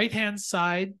on the right-hand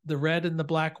side, the red and the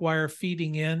black wire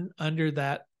feeding in under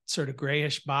that sort of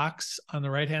grayish box on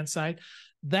the right-hand side.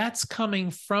 That's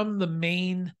coming from the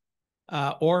main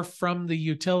or from the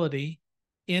utility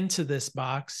into this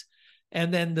box.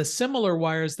 And then the similar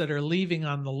wires that are leaving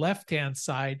on the left-hand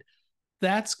side,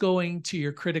 that's going to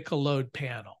your critical load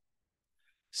panel.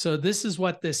 So this is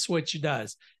what this switch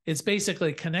does. It's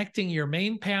basically connecting your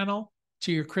main panel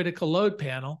to your critical load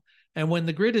panel. And when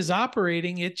the grid is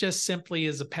operating, it just simply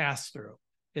is a pass-through.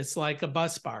 It's like a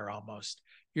bus bar almost.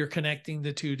 You're connecting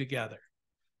the two together.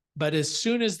 But as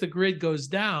soon as the grid goes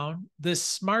down, this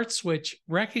smart switch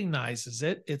recognizes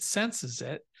it, it senses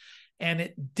it, and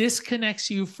it disconnects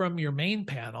you from your main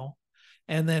panel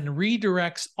and then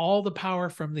redirects all the power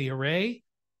from the array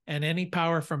and any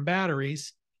power from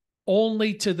batteries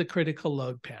only to the critical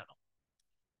load panel.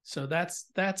 So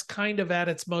that's kind of at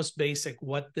its most basic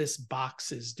what this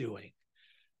box is doing.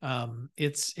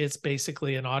 It's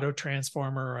basically an auto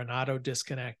transformer or an auto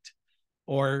disconnect,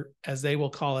 or as they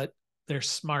will call it, their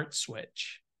smart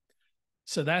switch.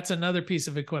 So that's another piece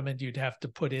of equipment you'd have to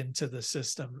put into the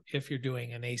system if you're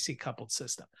doing an AC coupled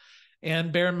system.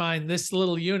 And bear in mind, this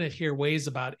little unit here weighs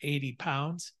about 80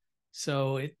 pounds.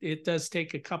 So it does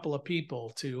take a couple of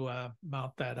people to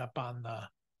mount that up on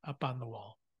the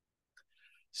wall.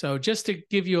 So just to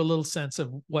give you a little sense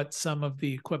of what some of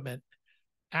the equipment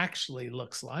actually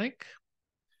looks like.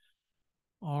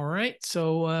 All right,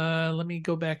 so let me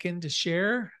go back into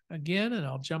share again, and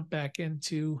I'll jump back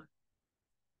into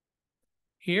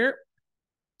here.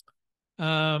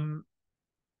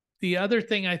 The other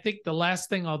thing, I think the last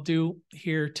thing I'll do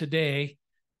here today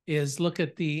is look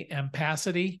at the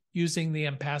ampacity, using the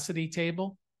ampacity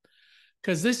table,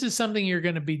 because this is something you're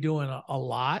going to be doing a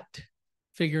lot,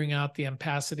 figuring out the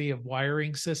ampacity of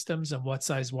wiring systems and what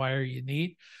size wire you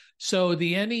need. So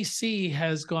the NEC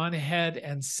has gone ahead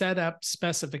and set up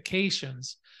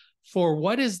specifications for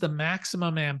what is the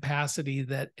maximum ampacity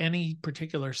that any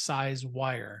particular size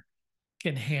wire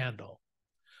can handle.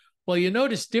 Well, you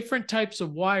notice different types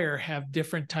of wire have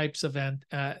different types of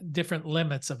different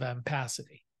limits of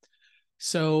ampacity.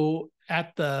 So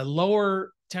at the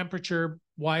lower temperature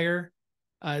wire,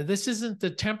 this isn't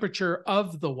the temperature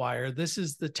of the wire. This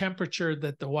is the temperature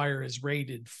that the wire is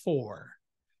rated for.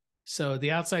 So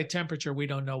the outside temperature, we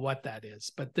don't know what that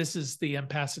is, but this is the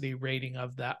ampacity rating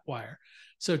of that wire.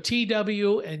 So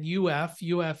TW and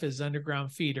UF is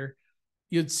underground feeder.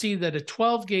 You'd see that a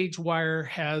 12 gauge wire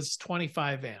has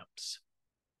 25 amps.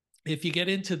 If you get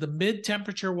into the mid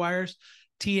temperature wires,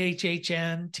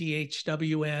 THHN,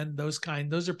 THWN,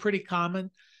 those are pretty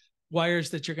common.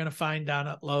 wires that you're going to find down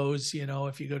at Lowe's, you know,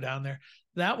 if you go down there.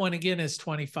 That one again is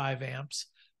 25 amps.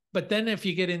 But then if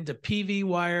you get into PV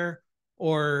wire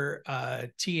or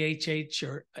THH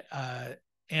or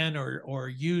N or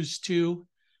use 2,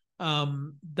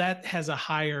 that has a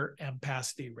higher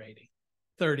ampacity rating,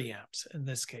 30 amps in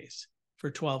this case for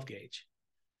 12 gauge.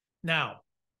 Now,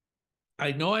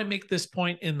 I know I make this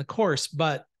point in the course,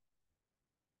 but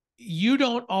you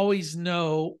don't always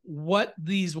know what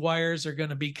these wires are going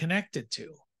to be connected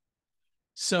to.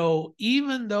 So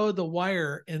even though the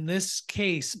wire in this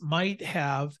case might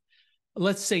have,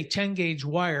 let's say 10 gauge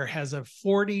wire has a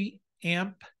 40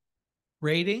 amp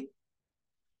rating,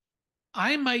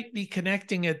 I might be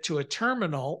connecting it to a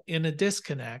terminal in a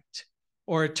disconnect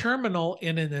or a terminal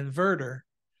in an inverter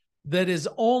that is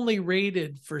only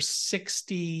rated for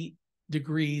 60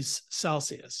 degrees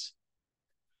Celsius.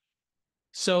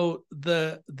 So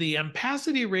the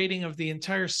ampacity rating of the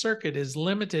entire circuit is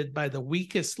limited by the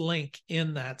weakest link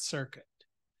in that circuit.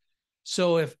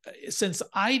 So since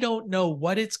I don't know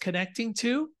what it's connecting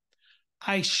to,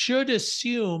 I should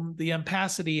assume the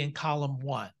ampacity in column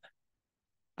 1.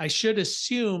 I should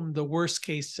assume the worst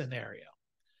case scenario.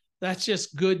 That's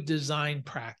just good design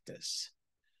practice.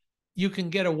 You can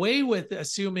get away with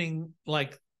assuming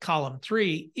like column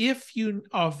 3 if you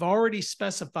have already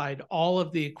specified all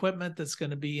of the equipment that's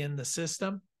going to be in the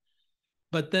system,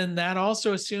 but then that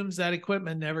also assumes that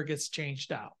equipment never gets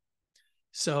changed out.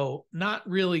 So not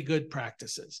really good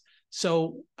practices.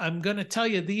 So I'm going to tell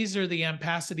you these are the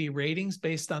ampacity ratings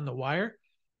based on the wire,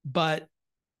 but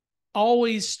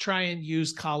always try and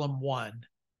use column 1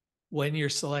 when you're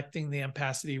selecting the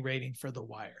ampacity rating for the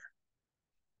wire,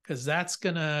 because that's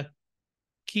going to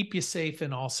keep you safe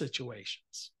in all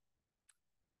situations.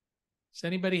 Does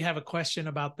anybody have a question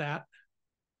about that?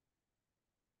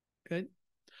 Good.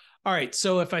 All right,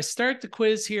 so if I start the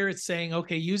quiz here, it's saying,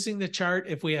 okay, using the chart,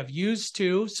 if we have use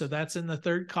 2, so that's in the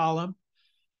 3rd column,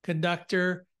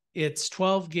 conductor, it's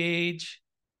 12 gauge,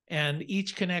 and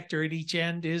each connector at each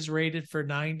end is rated for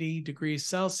 90 degrees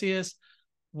Celsius.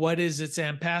 What is its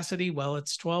ampacity? Well,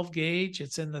 it's 12 gauge.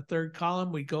 It's in the 3rd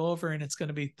column. We go over and it's going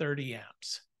to be 30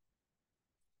 amps.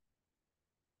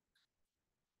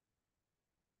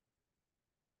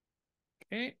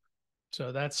 Okay,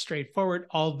 so that's straightforward.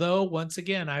 Although, once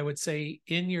again, I would say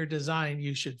in your design,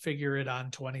 you should figure it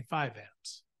on 25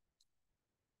 amps.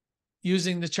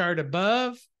 Using the chart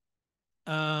above,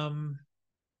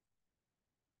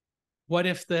 what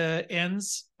if the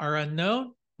ends are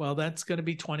unknown? Well, that's going to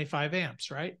be 25 amps,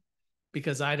 right?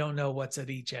 Because I don't know what's at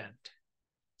each end.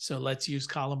 So let's use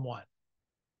column 1.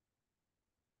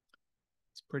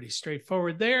 It's pretty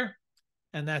straightforward there.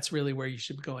 And that's really where you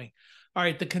should be going. All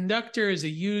right, the conductor is a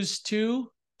use 2,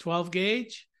 12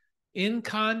 gauge, in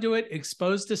conduit,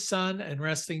 exposed to sun and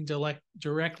resting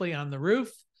directly on the roof.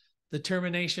 The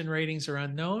termination ratings are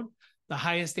unknown. The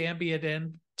highest ambient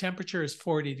end temperature is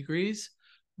 40 degrees.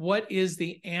 What is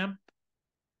the amp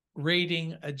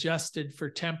rating adjusted for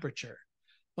temperature?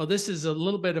 Well, this is a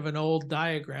little bit of an old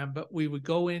diagram, but we would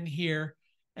go in here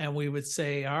and we would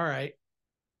say, all right,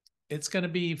 it's going to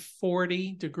be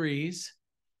 40 degrees.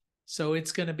 So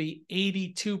it's going to be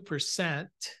 82%.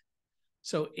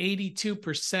 So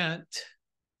 82%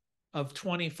 of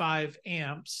 25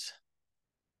 amps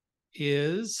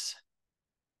is,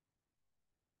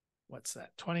 what's that?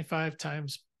 25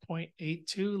 times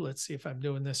 0.82. Let's see if I'm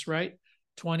doing this right.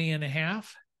 20.5.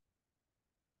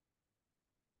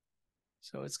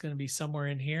 So it's going to be somewhere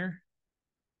in here.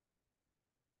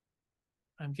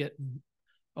 I'm getting,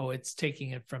 oh, it's taking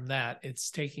it from that. It's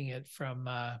taking it from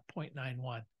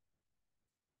 0.91.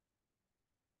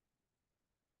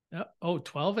 Oh,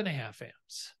 12.5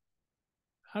 amps.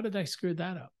 How did I screw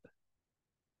that up?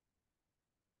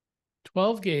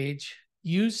 12 gauge,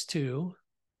 use 2.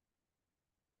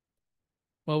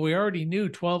 Well, we already knew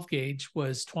 12 gauge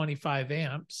was 25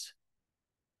 amps.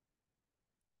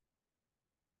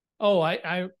 Oh,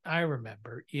 I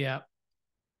remember. Yeah.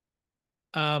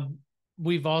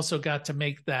 We've also got to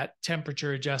make that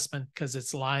temperature adjustment because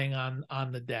it's lying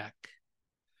on the deck.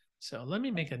 So let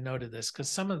me make a note of this because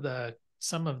some of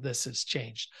this has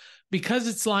changed. Because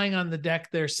it's lying on the deck,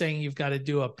 they're saying you've got to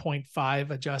do a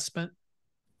 0.5 adjustment.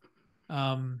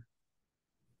 You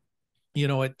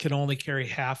know, it can only carry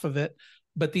half of it,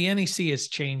 but the NEC has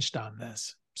changed on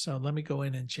this. So let me go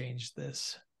in and change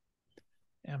this.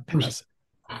 Ampacity.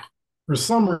 For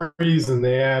some reason,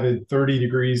 they added 30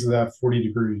 degrees to that 40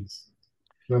 degrees.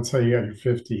 That's how you got your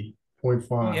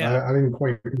 50.5. Yeah. I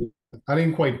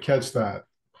didn't quite catch that,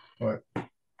 but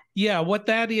yeah, what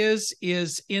that is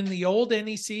in the old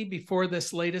NEC before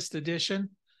this latest edition,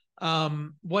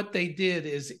 what they did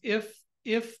is if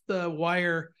if the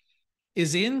wire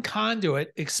is in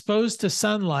conduit, exposed to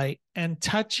sunlight and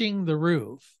touching the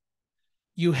roof,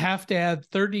 you have to add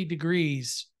 30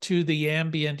 degrees to the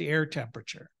ambient air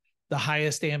temperature, the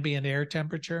highest ambient air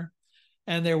temperature.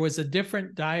 And there was a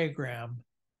different diagram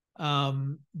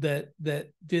that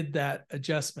did that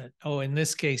adjustment. Oh, in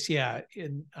this case, yeah,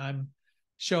 I'm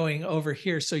showing over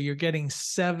here. So you're getting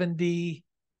 70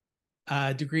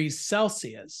 degrees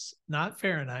Celsius, not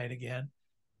Fahrenheit again.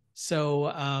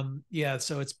 So yeah,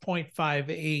 so it's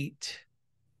 0.58.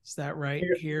 Is that right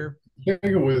here? I think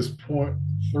it was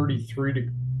 33 to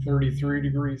 33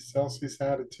 degrees Celsius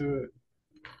added to it.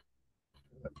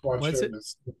 What's it?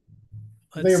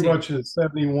 I think it brought you to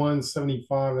 71,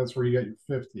 75. That's where you got your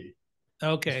 50.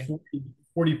 Okay.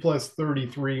 40 plus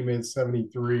 33 meant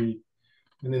 73.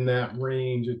 And in that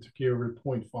range, it took you over to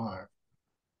 0.5.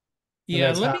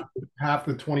 Yeah, half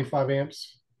the 25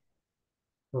 amps.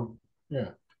 Yeah.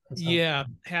 Yeah,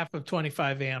 half of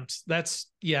 25 amps.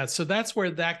 So that's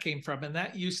where that came from. And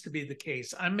that used to be the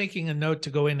case. I'm making a note to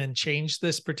go in and change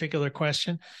this particular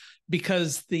question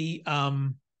because the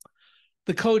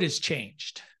code has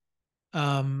changed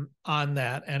on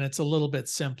that, and it's a little bit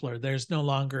simpler. There's no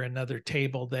longer another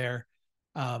table there.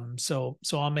 So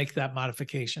I'll make that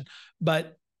modification.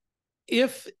 But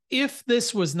if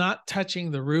this was not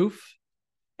touching the roof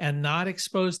and not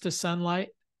exposed to sunlight,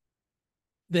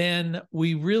 then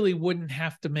we really wouldn't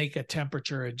have to make a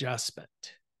temperature adjustment.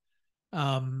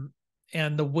 And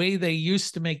the way they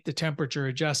used to make the temperature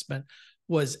adjustment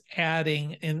was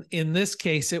adding, in this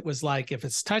case, it was like, if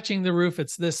it's touching the roof,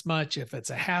 it's this much. If it's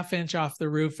a ½ inch off the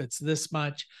roof, it's this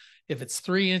much. If it's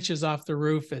 3 inches off the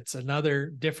roof, it's another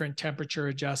different temperature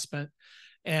adjustment.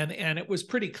 And it was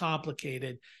pretty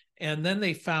complicated. And then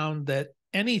they found that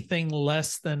anything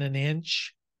less than an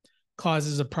inch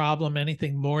causes a problem.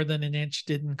 Anything more than an inch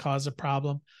didn't cause a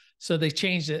problem. So they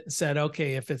changed it and said,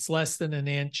 okay, if it's less than an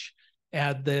inch,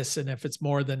 add this. And if it's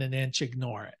more than an inch,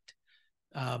 ignore it.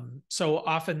 So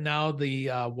often now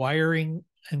the wiring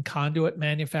and conduit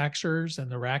manufacturers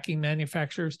and the racking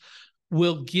manufacturers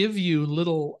will give you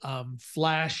little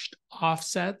flashed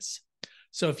offsets.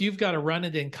 So if you've got to run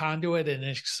it in conduit and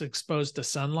it's exposed to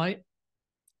sunlight,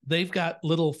 they've got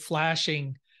little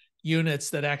flashing units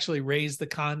that actually raise the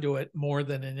conduit more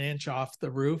than an inch off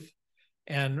the roof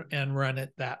and run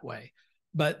it that way.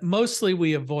 But mostly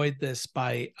we avoid this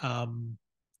by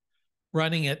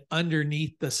running it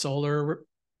underneath the solar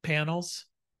panels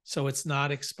so it's not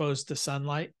exposed to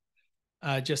sunlight,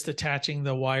 just attaching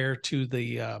the wire to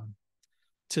the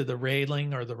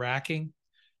railing or the racking,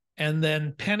 and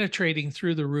then penetrating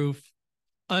through the roof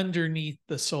underneath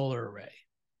the solar array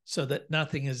so that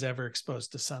nothing is ever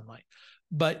exposed to sunlight.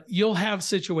 But you'll have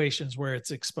situations where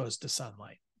it's exposed to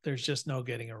sunlight. There's just no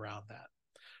getting around that.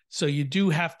 So you do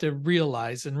have to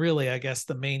realize, and really, I guess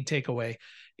the main takeaway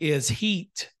is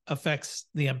heat affects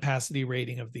the ampacity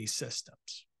rating of these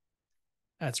systems.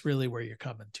 That's really where you're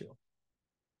coming to.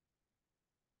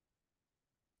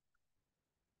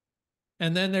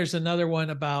 And then there's another one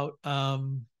about,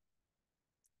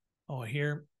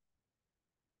 here.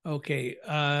 Okay,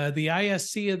 the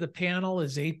ISC of the panel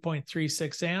is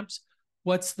 8.36 amps.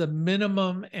 What's the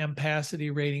minimum ampacity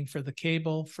rating for the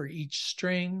cable for each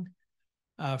string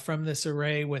from this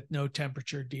array with no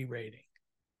temperature derating?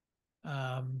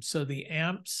 So the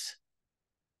amps,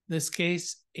 this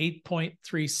case,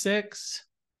 8.36.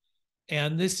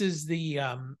 And this is the,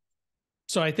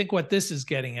 so I think what this is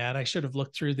getting at, I should have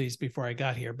looked through these before I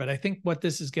got here, but I think what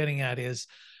this is getting at is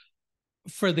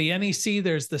for the NEC,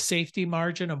 there's the safety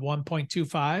margin of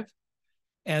 1.25.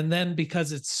 And then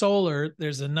because it's solar,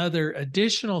 there's another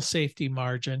additional safety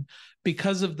margin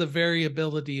because of the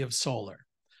variability of solar.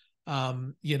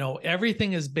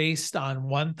 Everything is based on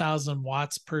 1,000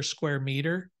 watts per square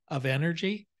meter of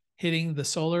energy hitting the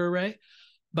solar array.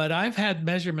 But I've had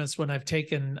measurements when I've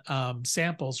taken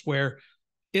samples where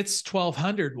it's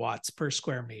 1,200 watts per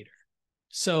square meter.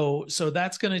 So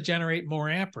that's going to generate more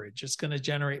amperage. It's going to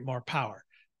generate more power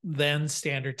than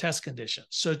standard test conditions.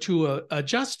 So to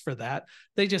adjust for that,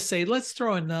 they just say, let's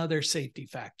throw another safety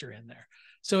factor in there.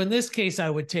 So in this case, I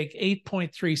would take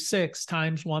 8.36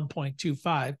 times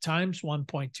 1.25 times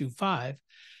 1.25.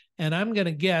 And I'm going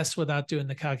to guess, without doing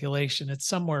the calculation, it's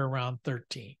somewhere around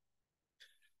 13.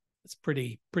 It's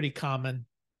pretty common.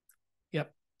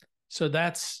 Yep. So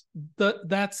that's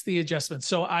the adjustment.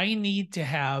 So I need to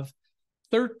have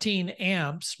 13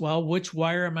 amps. Well, which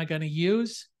wire am I going to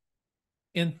use?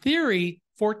 In theory,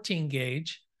 14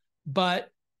 gauge, but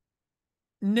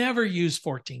never use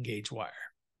 14 gauge wire.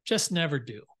 Just never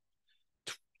do.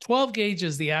 12 gauge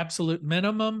is the absolute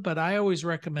minimum, but I always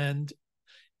recommend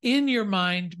in your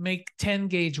mind, make 10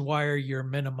 gauge wire your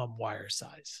minimum wire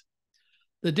size.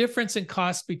 The difference in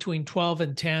cost between 12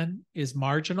 and 10 is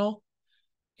marginal,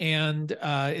 and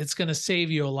it's going to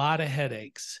save you a lot of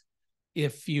headaches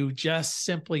if you just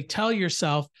simply tell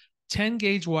yourself 10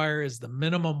 gauge wire is the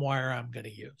minimum wire I'm going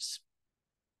to use.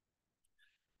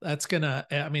 That's going to,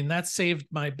 I mean, that saved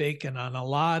my bacon on a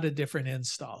lot of different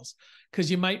installs,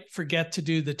 because you might forget to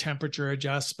do the temperature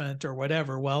adjustment or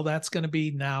whatever. Well, that's going to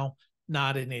be now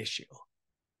not an issue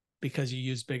because you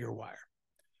use bigger wire.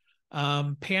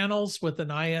 Panels with an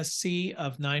ISC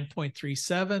of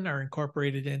 9.37 are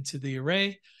incorporated into the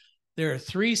array. There are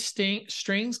 3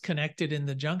 strings connected in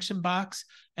the junction box,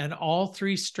 and all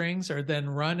 3 strings are then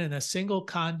run in a single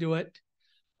conduit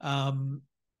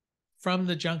from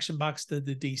the junction box to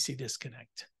the DC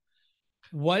disconnect.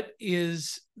 What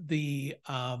is the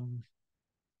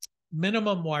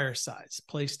minimum wire size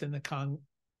placed in the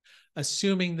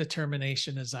assuming the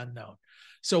termination is unknown?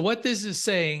 So what this is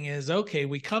saying is, okay,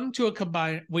 we come to a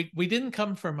combiner. We didn't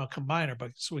come from a combiner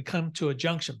box. We come to a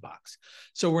junction box.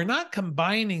 So we're not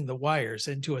combining the wires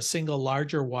into a single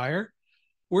larger wire.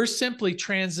 We're simply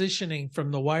transitioning from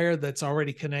the wire that's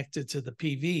already connected to the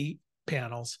PV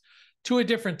panels to a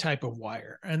different type of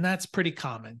wire. And that's pretty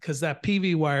common because that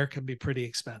PV wire can be pretty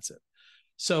expensive.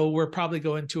 So we're probably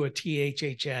going to a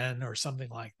THHN or something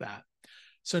like that.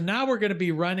 So now we're going to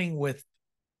be running with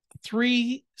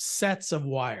 3 sets of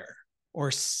wire or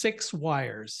 6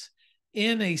 wires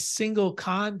in a single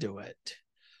conduit.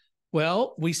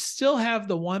 Well, we still have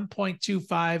the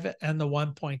 1.25 and the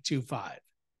 1.25,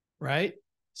 right?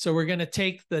 So we're going to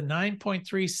take the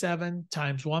 9.37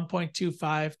 times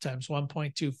 1.25 times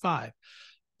 1.25.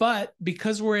 But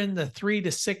because we're in the 3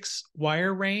 to 6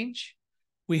 wire range,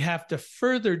 we have to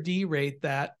further derate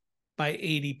that by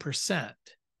 80%.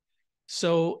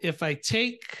 So if I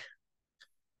take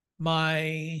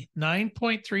my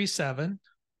 9.37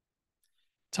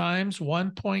 times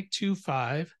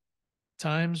 1.25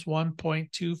 times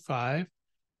 1.25,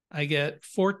 I get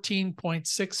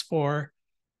 14.64,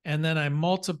 and then I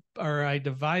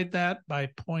divide that by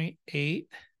 0.8,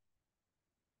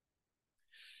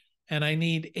 and I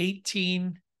need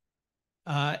 18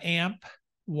 amp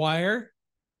wire.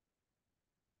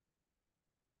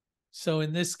 So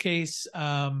in this case,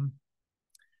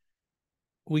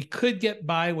 we could get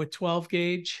by with 12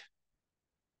 gauge.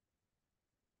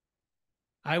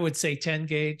 I would say 10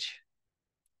 gauge.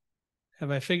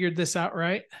 Have I figured this out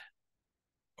right?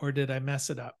 Or did I mess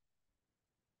it up?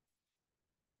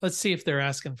 Let's see if they're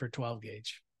asking for 12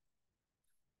 gauge.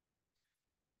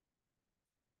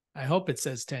 I hope it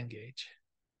says 10 gauge.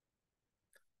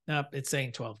 Nope, it's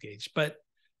saying 12 gauge, but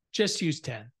just use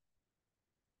 10.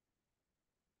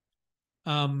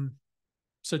 So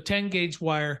 10 gauge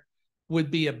wire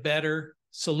would be a better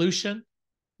solution,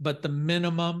 but the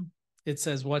minimum, it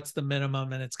says what's the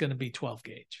minimum, and it's going to be 12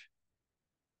 gauge.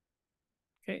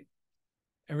 Okay,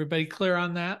 everybody clear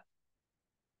on that?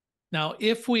 Now,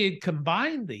 if we had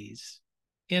combined these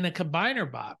in a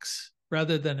combiner box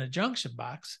rather than a junction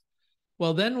box,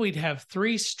 well, then we'd have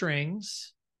 3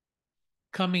 strings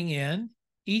coming in.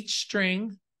 Each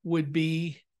string would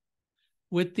be,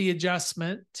 with the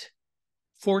adjustment,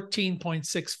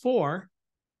 14.64.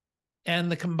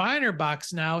 And the combiner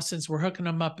box now, since we're hooking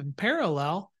them up in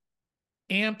parallel,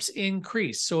 amps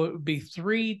increase. So it would be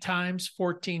 3 times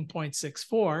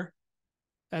 14.64.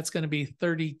 That's going to be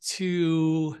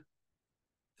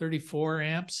 34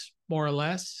 amps, more or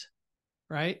less,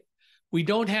 right? We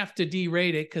don't have to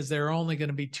derate it because there are only going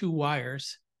to be 2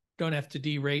 wires. Don't have to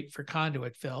derate for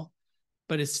conduit fill,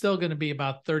 but it's still going to be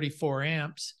about 34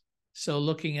 amps. So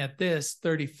looking at this,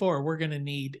 34, we're going to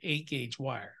need 8 gauge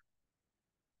wire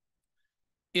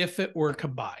if it were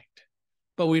combined.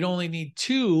 But we'd only need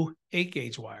 2 8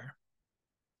 gauge wire.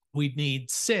 We'd need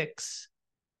 6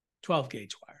 12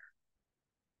 gauge wire.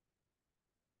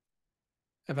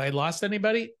 Have I lost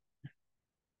anybody?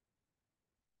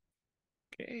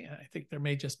 Okay, I think there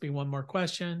may just be one more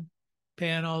question.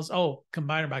 Panels. Oh,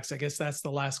 combiner box. I guess that's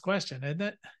the last question, isn't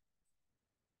it?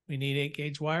 We need 8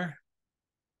 gauge wire.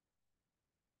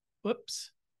 Whoops.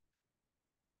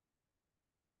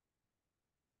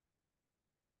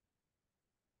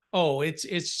 Oh,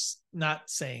 it's not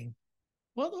saying.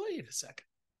 Well, wait a second.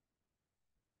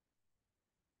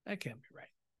 That can't be right.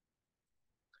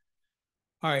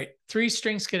 All right, 3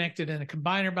 strings connected in a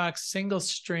combiner box. Single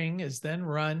string is then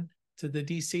run to the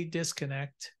DC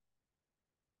disconnect.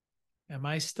 Am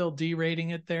I still derating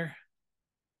it there?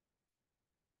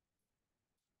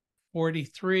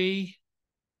 43.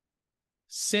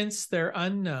 Since they're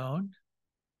unknown,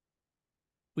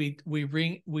 we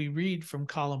read from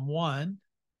column 1.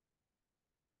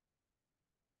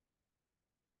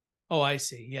 Oh, I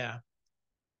see. Yeah.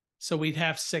 So we'd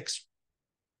have six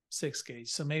gauge.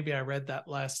 So maybe I read that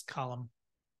last column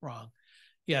wrong.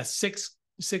 Yeah, six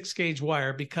gauge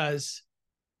wire, because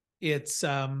it's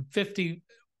 50,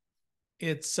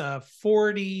 it's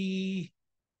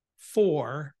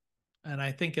 44. And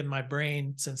I think in my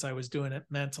brain, since I was doing it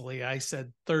mentally, I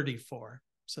said 34.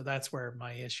 So that's where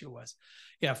my issue was.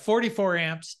 Yeah, 44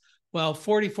 amps. Well,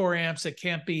 44 amps, it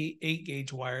can't be 8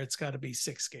 gauge wire. It's got to be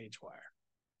 6 gauge wire.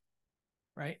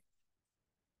 Right?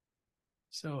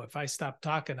 So if I stop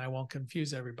talking, I won't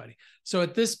confuse everybody. So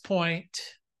at this point,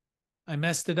 I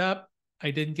messed it up.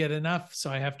 I didn't get enough. So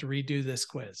I have to redo this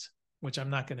quiz, which I'm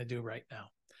not going to do right now.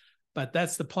 But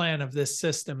that's the plan of this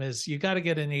system, is you got to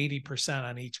get an 80%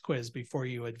 on each quiz before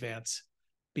you advance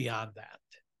beyond that.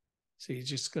 So you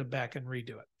just go back and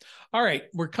redo it. All right,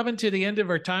 we're coming to the end of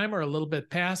our time, or a little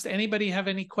bit past. Anybody have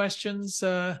any questions,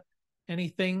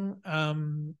 anything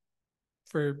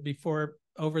for before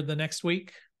over the next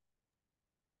week?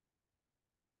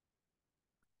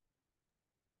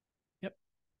 Yep.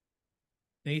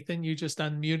 Nathan, you just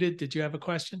unmuted. Did you have a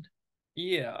question?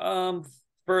 Yeah.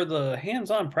 For the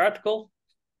hands-on practical,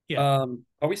 Yeah.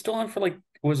 are we still on for like,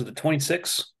 what was it, the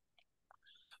 26th?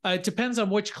 It depends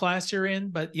on which class you're in,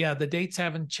 but yeah, the dates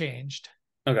haven't changed.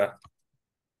 Okay.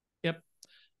 Yep.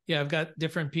 Yeah, I've got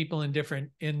different people in different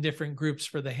groups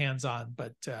for the hands-on,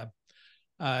 but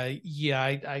yeah,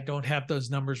 I don't have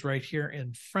those numbers right here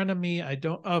in front of me. I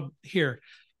don't. Oh, here.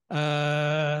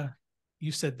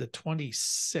 You said the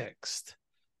 26th.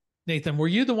 Nathan, were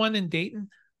you the one in Dayton?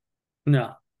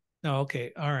 No, No.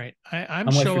 Okay. All right. I'm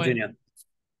West showing. Virginia.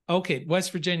 Okay,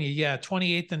 West Virginia. Yeah,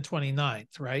 28th and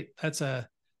 29th. Right. That's a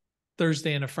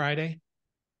Thursday and a Friday.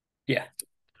 Yeah.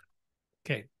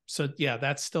 Okay. So yeah,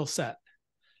 that's still set.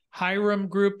 Hiram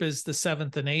group is the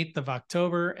 7th and 8th of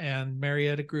October, and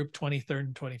Marietta group 23rd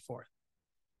and 24th.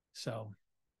 So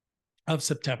of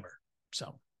September.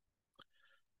 So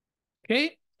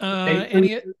okay.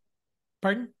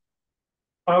 Pardon?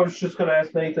 I was just going to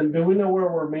ask Nathan, do we know where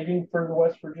we're meeting for the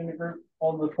West Virginia group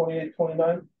on the 28th,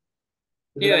 29th?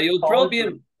 Yeah, you'll probably be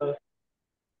in.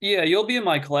 Yeah, you'll be in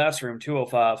my classroom,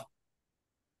 205.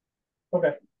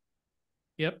 Okay.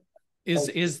 Yep.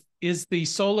 Is the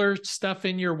solar stuff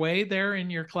in your way there in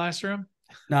your classroom?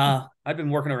 Nah, I've been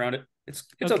working around it. It's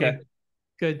okay.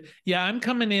 Good. Yeah, I'm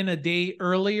coming in a day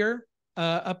earlier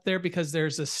up there because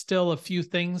there's still a few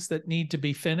things that need to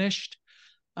be finished.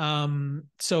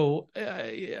 So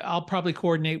I'll probably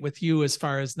coordinate with you as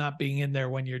far as not being in there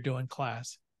when you're doing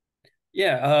class.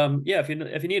 Yeah. Yeah. If you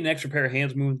need an extra pair of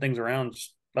hands moving things around,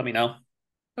 just let me know.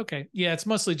 Okay. Yeah, it's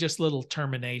mostly just little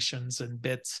terminations and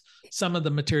bits. Some of the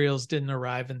materials didn't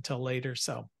arrive until later,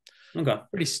 so okay,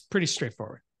 pretty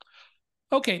straightforward.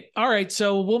 Okay. All right.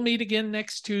 So we'll meet again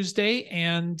next Tuesday,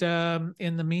 and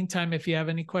in the meantime, if you have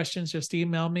any questions, just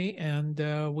email me,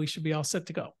 and we should be all set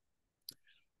to go.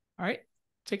 All right.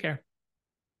 Take care.